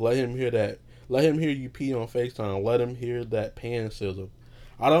man, let him hear that. Let him hear you pee on FaceTime. Let him hear that pan sizzle.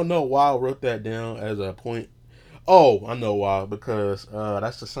 I don't know why I wrote that down as a point. Oh, I know why. Because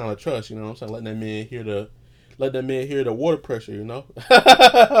that's the sign of trust. You know what I'm saying? Let that man hear the water pressure. You know.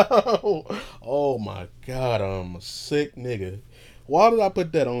 Oh my God, I'm a sick nigga. Why did I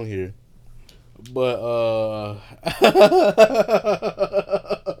put that on here? But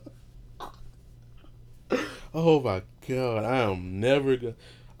Oh my god, I'm never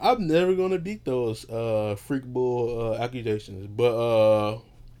gonna beat those freak bull accusations. But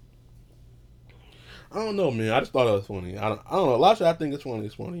I don't know, man. I just thought it was funny. I don't know. A lot of shit I think it's funny.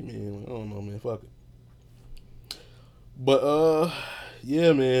 It's funny, man. Like, I don't know, man. Fuck it. But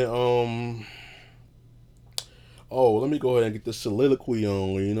yeah, man. Oh, let me go ahead and get the soliloquy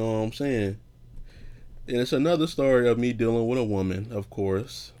on. You know what I'm saying? And it's another story of me dealing with a woman, of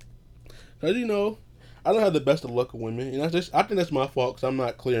course. Cause I don't have the best of luck with women, and I think that's my fault. Cause I'm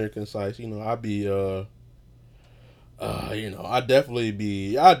not clear and concise. I be I definitely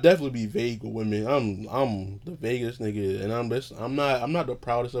be vague with women. I'm the vaguest nigga, and I'm not the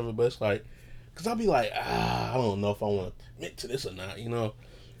proudest of it, but it's like, cause I'll be like, I don't know if I want to admit to this or not.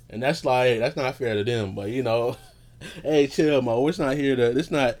 And that's not fair to them, but hey, chill, Mo. It's not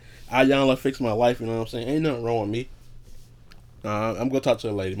Ayanla fix my life. You know what I'm saying? Ain't nothing wrong with me. I'm gonna talk to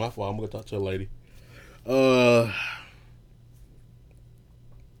a lady. My fault. I'm gonna talk to a lady. Uh,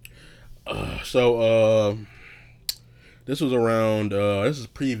 so this was around. This is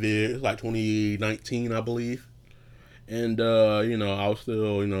pre-vid. It's like 2019, I believe. And I was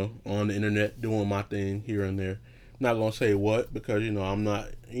still on the internet doing my thing here and there. Not gonna say what because I'm not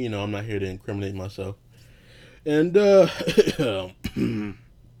here to incriminate myself. And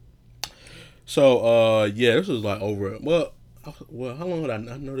so yeah, this was like over. Well, how long did I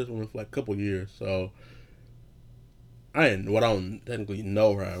know this woman for like a couple years? So I don't technically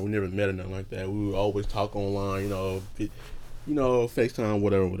know her. We never met or nothing like that. We would always talk online, FaceTime,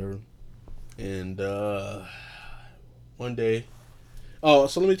 whatever. And one day, oh,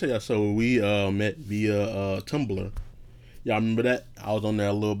 so let me tell you. So we met via Tumblr. Y'all remember that? I was on there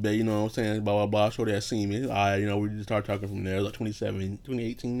a little bit, you know what I'm saying? Blah, blah, blah. Shorty had seen me. We just started talking from there. It was like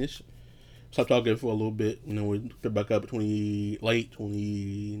 2018 ish. Stopped talking for a little bit. We picked back up late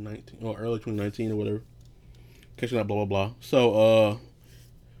 2019 or early 2019 or whatever. Catching up, blah, blah, blah. So,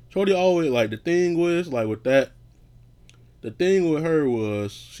 Shorty always, like, the thing was, like, with that, the thing with her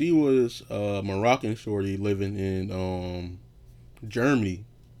was she was Moroccan Shorty living in Germany.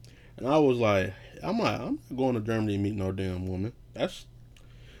 And I was like, I'm not going to Germany and meet no damn woman.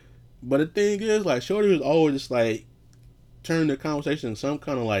 But the thing is, like, Shorty was always just like turning the conversation some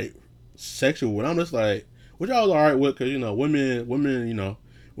kind of like sexual. And I'm just like, which I was alright with, cause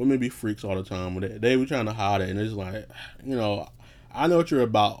women be freaks all the time. They be trying to hide it, and it's like, I know what you're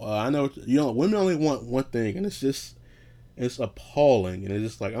about. I know women only want one thing, and it's appalling, and it's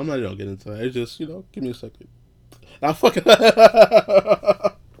just like I'm not even gonna get into that. It's just give me a second. I fucking.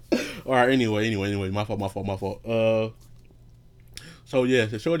 All right. Anyway. My fault. So yeah,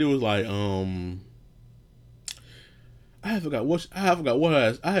 the shorty was like, I forgot what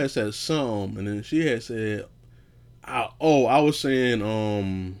I had said some, and then she had said, I was saying,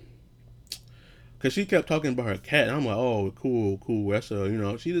 cause she kept talking about her cat, and I'm like, oh, cool. That's I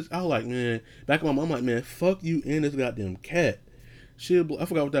was like, man, back in my mom, I'm like, man, fuck you and this goddamn cat. I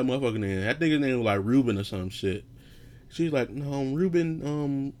forgot what that motherfucker name. I think his name was like Ruben or some shit. She's like, no,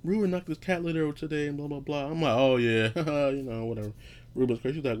 Ruben knocked his cat litter over today and blah, blah, blah. I'm like, oh, yeah, whatever. Ruben's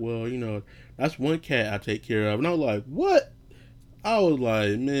crazy. She's like, well, that's one cat I take care of. And I was like, what? I was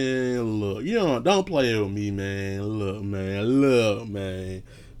like, man, look, don't play with me, man. Look, man.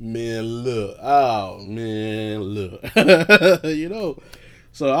 Man, look. Oh, man, look.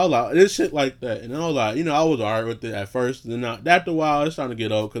 So I was like, this shit like that. And I was like, I was alright with it at first. And then after a while, it's starting to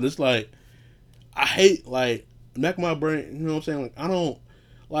get old. Because it's like, I hate, like, back of my brain, you know what I'm saying? Like, I don't,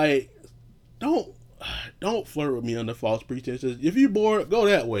 like, don't flirt with me under false pretenses. If you bored, go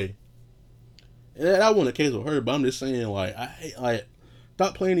that way. And that wasn't the case with her, but I'm just saying, like, I hate, like,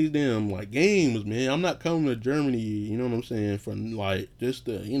 stop playing these damn, like, games, man. I'm not coming to Germany, you know what I'm saying, for, like, just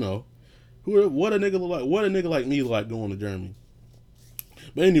to, what a nigga like me like going to Germany.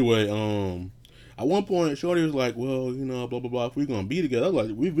 But anyway, at one point, Shorty was like, well, blah, blah, blah, if we gonna be together, I was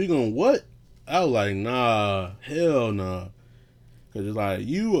like, we gonna what? I was like, nah, hell nah. Cause it's like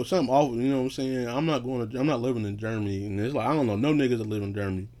you or something awful, you know what I'm saying? I'm not living in Germany, and it's like I don't know no niggas that live in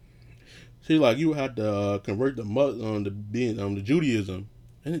Germany. She's like you have to convert the Judaism,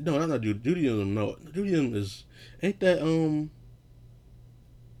 and no, not Judaism. No, Judaism is ain't that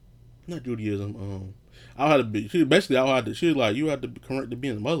not Judaism. I had to be. She basically I had to. She was like you have to convert to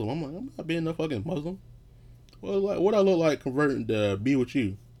being a Muslim. I'm like I'm not being a fucking Muslim. Well, like what I look like converting to be with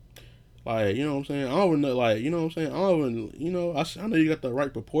you. Like, you know what I'm saying? I don't even know, like, you know what I'm saying? I don't even, I know you got the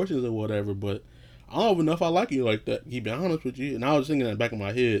right proportions or whatever, but I don't even know if I like you like that, to be honest with you. And I was thinking that back in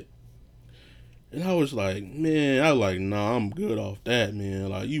my head. And I was like, man, I was like, nah, I'm good off that, man.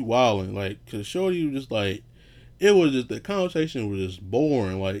 Like, you wildin'. Like, cause Shorty was just like, it was just, the conversation was just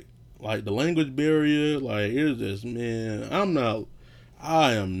boring. Like, like the language barrier, like it's just man,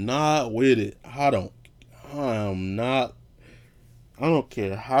 I am not with it. I am not. I don't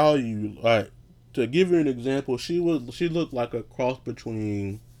care how you like. To give you an example, she looked like a cross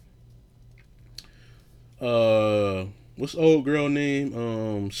between what's the old girl name?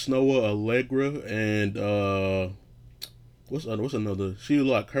 Snowa Allegra and what's another? She looked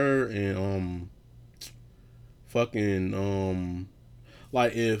like her and fucking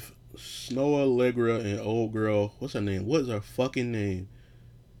like if Snowa Allegra and old girl, what's her name? What's her fucking name?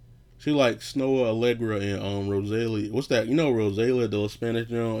 She like Snowa Allegra and Rosalia. What's that? You know Rosalia, the Spanish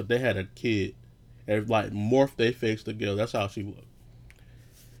girl. They had a kid. And like morphed their face together. That's how she looked.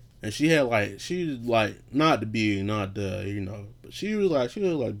 And she's like not to be not the but she was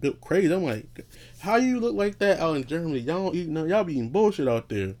like built crazy. I'm like, how you look like that out in Germany? Y'all be eating bullshit out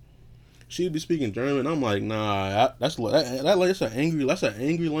there. She'd be speaking German. I'm like, nah, that's an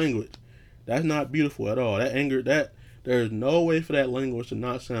angry language. That's not beautiful at all. That anger that there's no way for that language to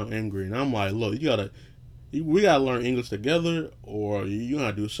not sound angry. And I'm like, look, we gotta learn English together, or you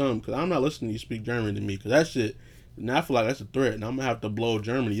gotta do something. Because I'm not listening to you speak German to me. Because that shit, now I feel like that's a threat, and I'm gonna have to blow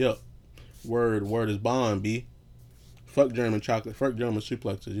Germany up. Word is bond, B. Fuck German chocolate. Fuck German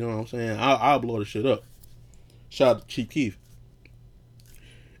suplexes. You know what I'm saying? I'll blow the shit up. Shout out to Chief Keef.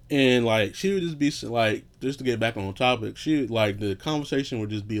 And like she would just be like, just to get back on topic, she like the conversation would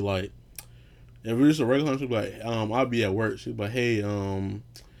just be like, if we just a regular conversation, she'd be like, I'll be at work. She'd be like, hey,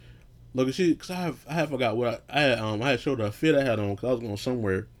 look, cause I have forgot what I had showed her a fit I had on, cause I was going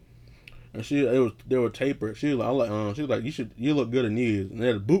somewhere, and they were tapered. She was like, you look good in these, and they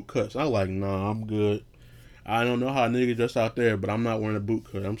had boot cuts. I was like, nah, I'm good. I don't know how niggas dress out there, but I'm not wearing a boot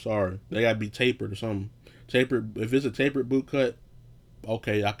cut. I'm sorry, they gotta be tapered or something. Tapered. If it's a tapered boot cut,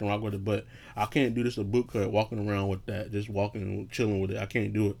 okay, I can rock with it, but I can't do this a boot cut walking around with that, just walking chilling with it. I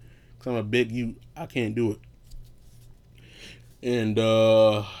can't do it, cause I'm a big you. I can't do it. And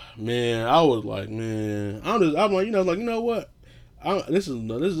man, I was like, man, I'm like, like you know what? This is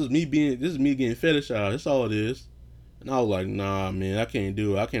me getting fetishized. That's all it is. And I was like, nah, man, I can't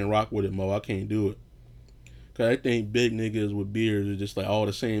do it. I can't rock with it, Mo. I can't do it. Cause I think big niggas with beards are just like all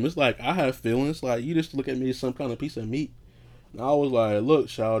the same. It's like I have feelings. Like you just look at me as some kind of piece of meat. And I was like, look,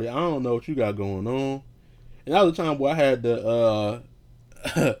 shawty, I don't know what you got going on. And that was the time where I had to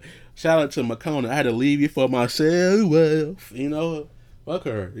shout out to Makona. I had to leave you for myself. Fuck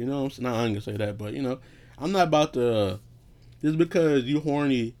her. You know what I'm saying? Nah, I ain't gonna say that, but I'm not about to. Just because you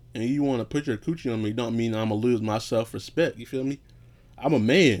horny and you want to put your coochie on me, don't mean I'm gonna lose my self respect. You feel me? I'm a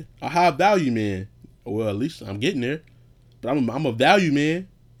man, a high value man. Well, at least I'm getting there. But I'm a value man.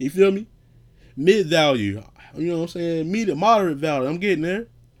 You feel me? Mid value. You know what I'm saying? Moderate value. I'm getting there.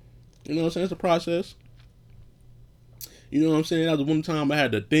 You know what I'm saying? It's a process. You know what I'm saying? That was one time I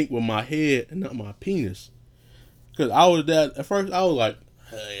had to think with my head and not my penis. Because I was that, at first I was like,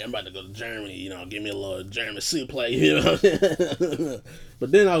 hey, I'm about to go to Germany, give me a little German suplex, you know what I'm saying?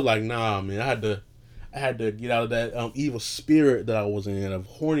 But then I was like, nah, man, I had to get out of that evil spirit that I was in, of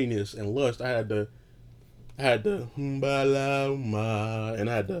horniness and lust. I had to, and I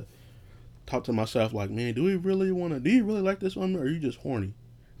had to talk to myself like, man, do you really like this woman, or are you just horny?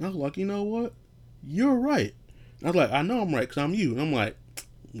 And I was like, you know what? You're right. And I was like, I know I'm right because I'm you. And I'm like,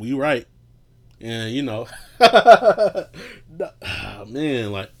 we right. And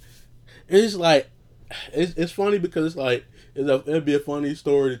man, like it's like it's funny because it's like it'd be a funny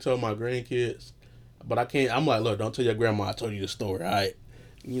story to tell my grandkids, but I can't. I'm like, look, don't tell your grandma I told you the story, all right?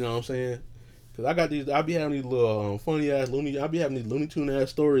 You know what I'm saying? Because I be having these little funny ass I be having these Looney Tune ass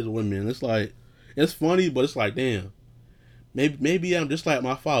stories with women. It's like it's funny, but it's like, damn, maybe I'm just like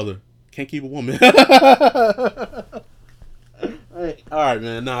my father, can't keep a woman. Alright,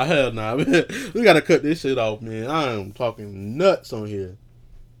 man. Nah, hell nah, man. We gotta cut this shit off, man. I am talking nuts on here.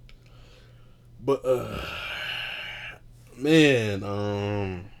 But, man,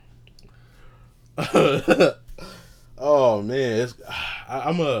 oh, man.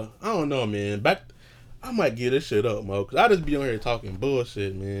 I don't know, man. I might get this shit up, Mo. Because I just be on here talking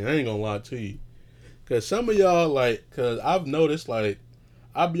bullshit, man. I ain't gonna lie to you. Because some of y'all, like, because I've noticed, like,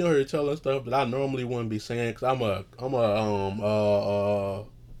 I be on here telling stuff that I normally wouldn't be saying because I'm a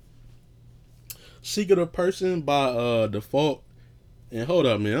secretive person by default. And hold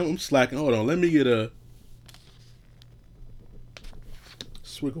up, man, I'm slacking. Hold on, let me get a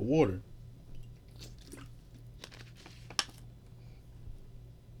swig of water.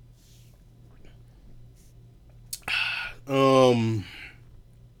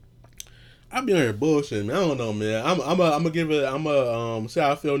 I be on here bullshit, man. I don't know, man. I'm gonna give it. I'm gonna see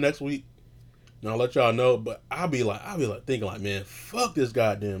how I feel next week. And I'll let y'all know, but I'll be like thinking like, man, fuck this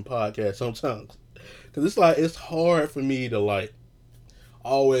goddamn podcast sometimes, cause it's like it's hard for me to like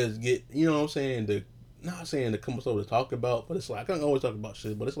always get, you know what I'm saying, to not saying to come up with to talk about, but it's like I can always talk about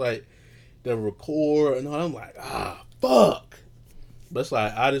shit, but it's like the record and all, I'm like, fuck. But it's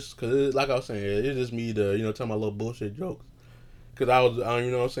like I just, cause like I was saying, it's just me to tell my little bullshit jokes, cause I was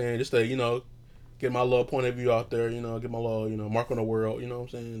you know what I'm saying, just to get my little point of view out there, get my little mark on the world, you know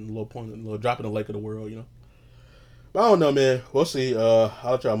what I'm saying, a little point, a little drop in the lake of the world. But I don't know, man. We'll see.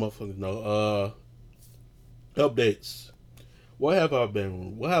 I'll try motherfuckers know. Updates. What have I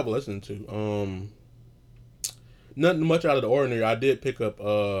been? What have I listened to? Nothing much out of the ordinary. I did pick up.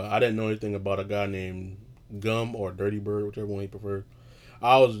 I didn't know anything about a guy named Gum or Dirty Bird, whichever one he preferred.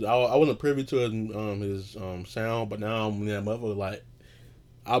 I wasn't privy to his sound, but now I'm motherfucker like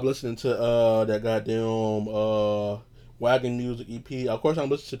I'm listening to that goddamn Wagon Music EP. Of course, I'm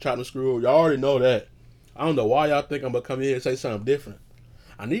listening to Chop and Screw. Y'all already know that. I don't know why y'all think I'm gonna come here and say something different.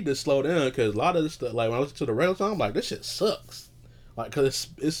 I need to slow down because a lot of this stuff, like when I listen to the regular song, I'm like, this shit sucks. Like, cause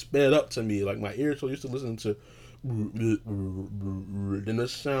it's sped up to me. Like my ears so used to listen to, then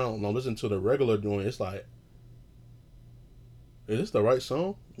this sound. When I listen to the regular joint, it's like, is this the right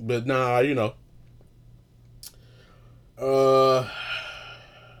song? But nah, uh,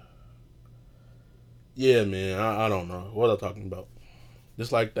 yeah, man, I don't know what I'm talking about.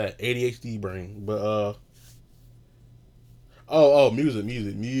 Just like that ADHD brain, but music, man.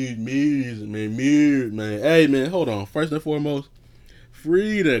 Hey, man, hold on. First and foremost,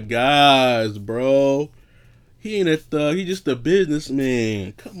 free the guys, bro. He ain't a thug. He just a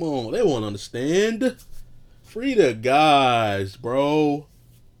businessman. Come on, they won't understand. Free the guys, bro.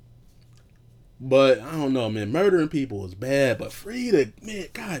 But I don't know, man. Murdering people is bad, but free the man.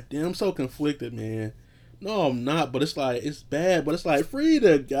 God damn, I'm so conflicted, man. No, I'm not. But it's like it's bad. But it's like free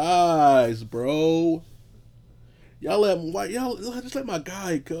the guys, bro. Y'all just let my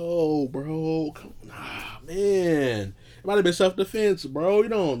guy go, bro. Come on, man. It might have been self defense, bro. You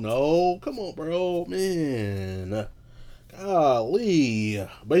don't know. Come on, bro, man. Golly.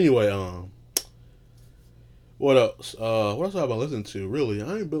 But anyway, what else? What else have I listened to? Really,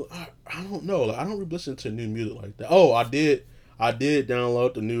 I don't know. Like, I don't really listen to new music like that. Oh, I did. I did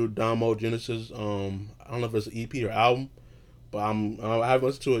download the new Domo Genesis. I don't know if it's an EP or album, but I haven't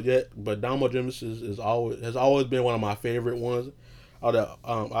listened to it yet. But Domo Genesis has always been one of my favorite ones. Out of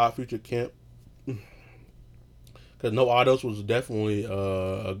Odd Future Camp, because No Idols was definitely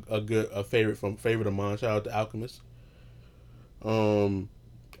a favorite of mine. Shout out to Alchemist.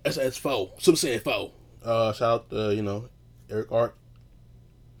 SS Foe, some saying Foe. Shout out to Eric Art.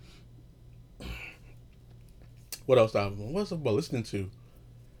 What's about listening to?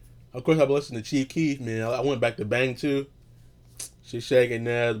 Of course, I've been listening to Chief Keef, man. I went back to Bang too. She shaking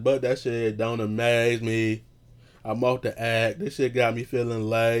ass, but that shit don't amaze me. I'm off the act. This shit got me feeling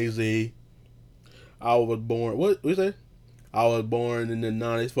lazy. I was born. What you say? I was born in the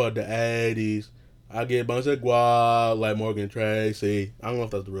 90s for the 80s. I get a bunch of guap like Morgan Tracy. I don't know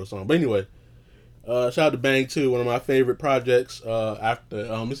if that's the real song, but anyway. Shout out to Bang 2, one of my favorite projects. After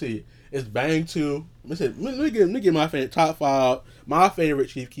let me see, it's Bang 2. Let me get my top 5. My favorite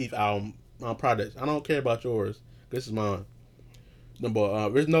Chief Keef album projects. I don't care about yours. This is mine.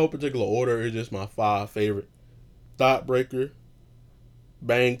 There's no particular order. It's just my 5 favorite. Thoughtbreaker,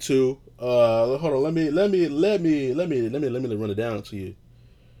 Bang 2. Hold on. Let me run it down to you.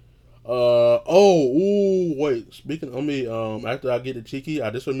 Wait. Speaking of me, after I get the cheeky,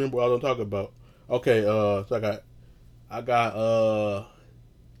 I just remember what I was talking about. Okay, so I got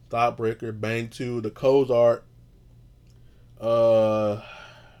Thoughtbreaker, Bang 2, the Codes Art,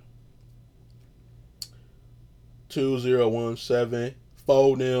 2017,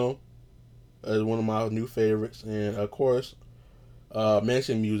 Fold Them is one of my new favorites, and of course,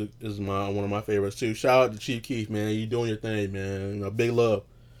 Mansion Music is one of my favorites too. Shout out to Chief Keef, man. You doing your thing, man. Big love.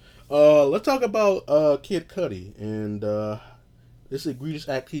 Let's talk about Kid Cudi and this egregious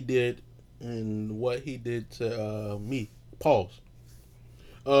act he did and what he did to me. Pause.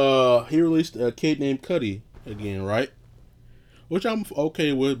 He released a Kid Named Cudi again, right? Which I'm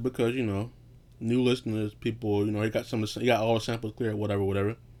okay with because new listeners, people, he got all the samples clear,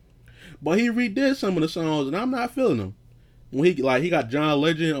 whatever. But he redid some of the songs, and I'm not feeling them. When he got John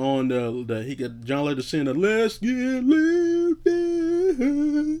Legend on he got John Legend singing the "Let's Get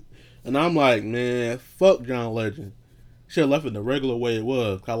Living," and I'm like, man, fuck John Legend. Should have left it the regular way it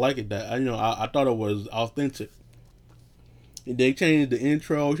was. I like it that I thought it was authentic. And they changed the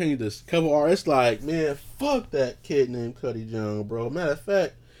intro, changed the cover art. It's like, man, fuck that Kid Named Cudi John, bro. Matter of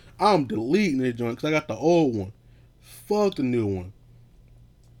fact, I'm deleting that joint because I got the old one. Fuck the new one.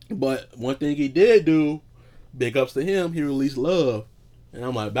 But one thing he did do, big ups to him, he released Love. And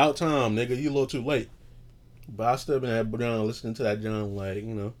I'm like, about time, nigga, you a little too late. But I still been down listening to that John, like,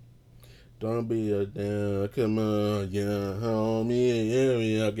 don't be a damn, come on, yeah, homie,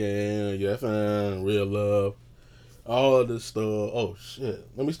 yeah, again, yeah, fine, real love. All of this stuff. Oh shit!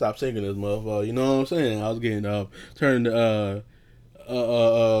 Let me stop singing this motherfucker. You know what I'm saying? I was getting turned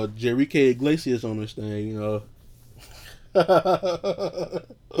Jerry K. Iglesias on this thing. But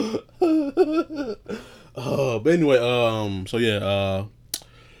anyway, so yeah,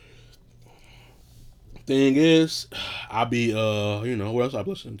 thing is, I be what else I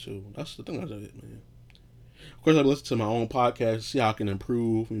listening to? That's the thing. That's it, man. Of course, I listen to my own podcast, see how I can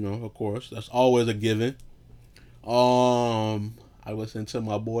improve. Of course, that's always a given. I listen to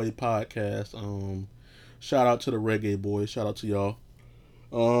my boy podcast. Shout out to the Reggae Boys. Shout out to y'all.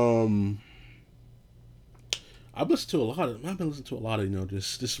 Um, I've been listening to a lot of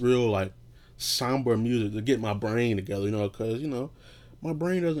this real like somber music to get my brain together. Because my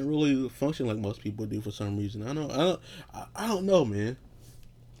brain doesn't really function like most people do for some reason. I don't know, man.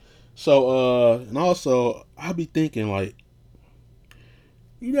 So and also I be thinking like,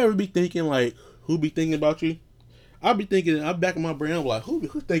 you never be thinking like, who be thinking about you? I be thinking, I'm back in my brain, I'm like, who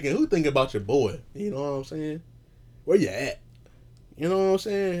thinking about your boy? You know what I'm saying? Where you at? You know what I'm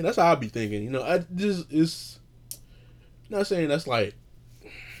saying? That's how I be thinking. I just, it's not saying that's like, I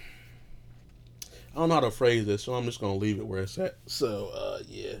don't know how to phrase this, so I'm just gonna leave it where it's at. So,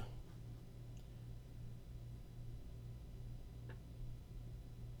 yeah.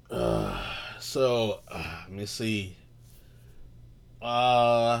 Let me see.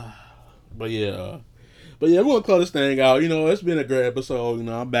 Uh, but yeah. But yeah, we're gonna close this thing out. It's been a great episode.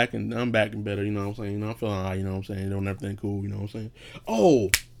 I'm back and better. You know what I'm saying? I'm feeling alright. You know what I'm saying? Doing everything cool. You know what I'm saying? Oh,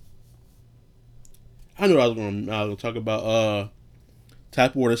 I knew I was gonna talk about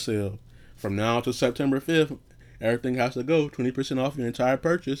tap water sale from now to September 5th. Everything has to go 20% off your entire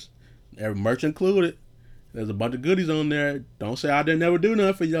purchase, every merch included. There's a bunch of goodies on there. Don't say I didn't never do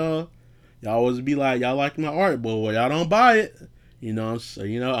nothing for y'all. Y'all always be like, y'all like my art, but y'all don't buy it. So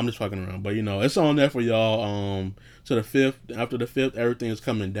I'm just fucking around, but it's on there for y'all. To the 5th. After the 5th, everything is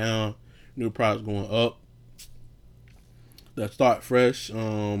coming down. New products going up. The Start Fresh,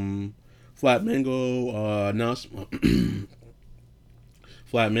 Flat Mango announcement.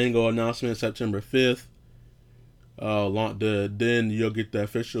 Flat Mango announcement September 5th. Then you'll get the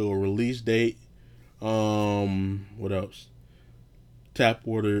official release date. What else? Tap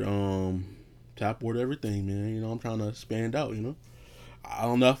water. Tap water everything, man. I'm trying to expand out. I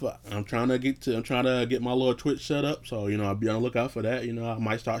don't know if I'm trying to get my little Twitch set up, so I'll be on the lookout for that. I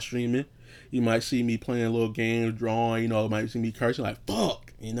might start streaming. You might see me playing little games, drawing. Might see me cursing like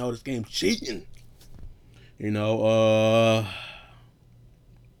fuck. This game's cheating.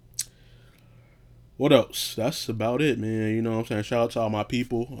 What else? That's about it, man. What I'm saying? Shout out to all my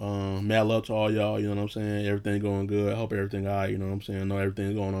people. Mad love to all y'all. You know what I'm saying? Everything going good. I hope everything alright. You know what I'm saying? I know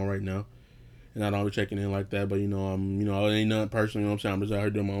everything's going on right now. And I don't be checking in like that, but it ain't nothing personal, I'm saying? I'm just out here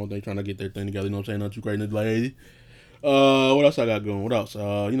doing my own thing, trying to get their thing together, I'm saying? Not too crazy, lady. What else I got going? What else?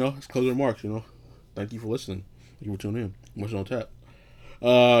 It's closing remarks, Thank you for listening. Thank you for tuning in. What's on tap?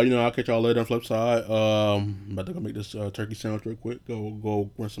 I'll catch y'all later on the flip side. I'm about to go make this turkey sandwich real quick. Go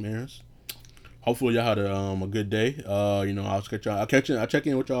run some errands. Hopefully y'all had a good day. I'll check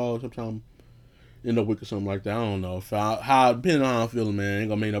in with y'all sometime in the week or something like that. I don't know depending on how I'm feeling, man. Ain't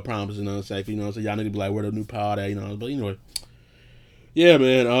gonna make no promises and nothing safe, so y'all niggas be like, where the new pod at, but anyway. Yeah,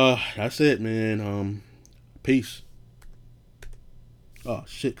 man, that's it, man. Peace. Oh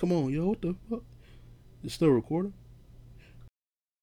shit, come on, yo, what the fuck? It's still recording?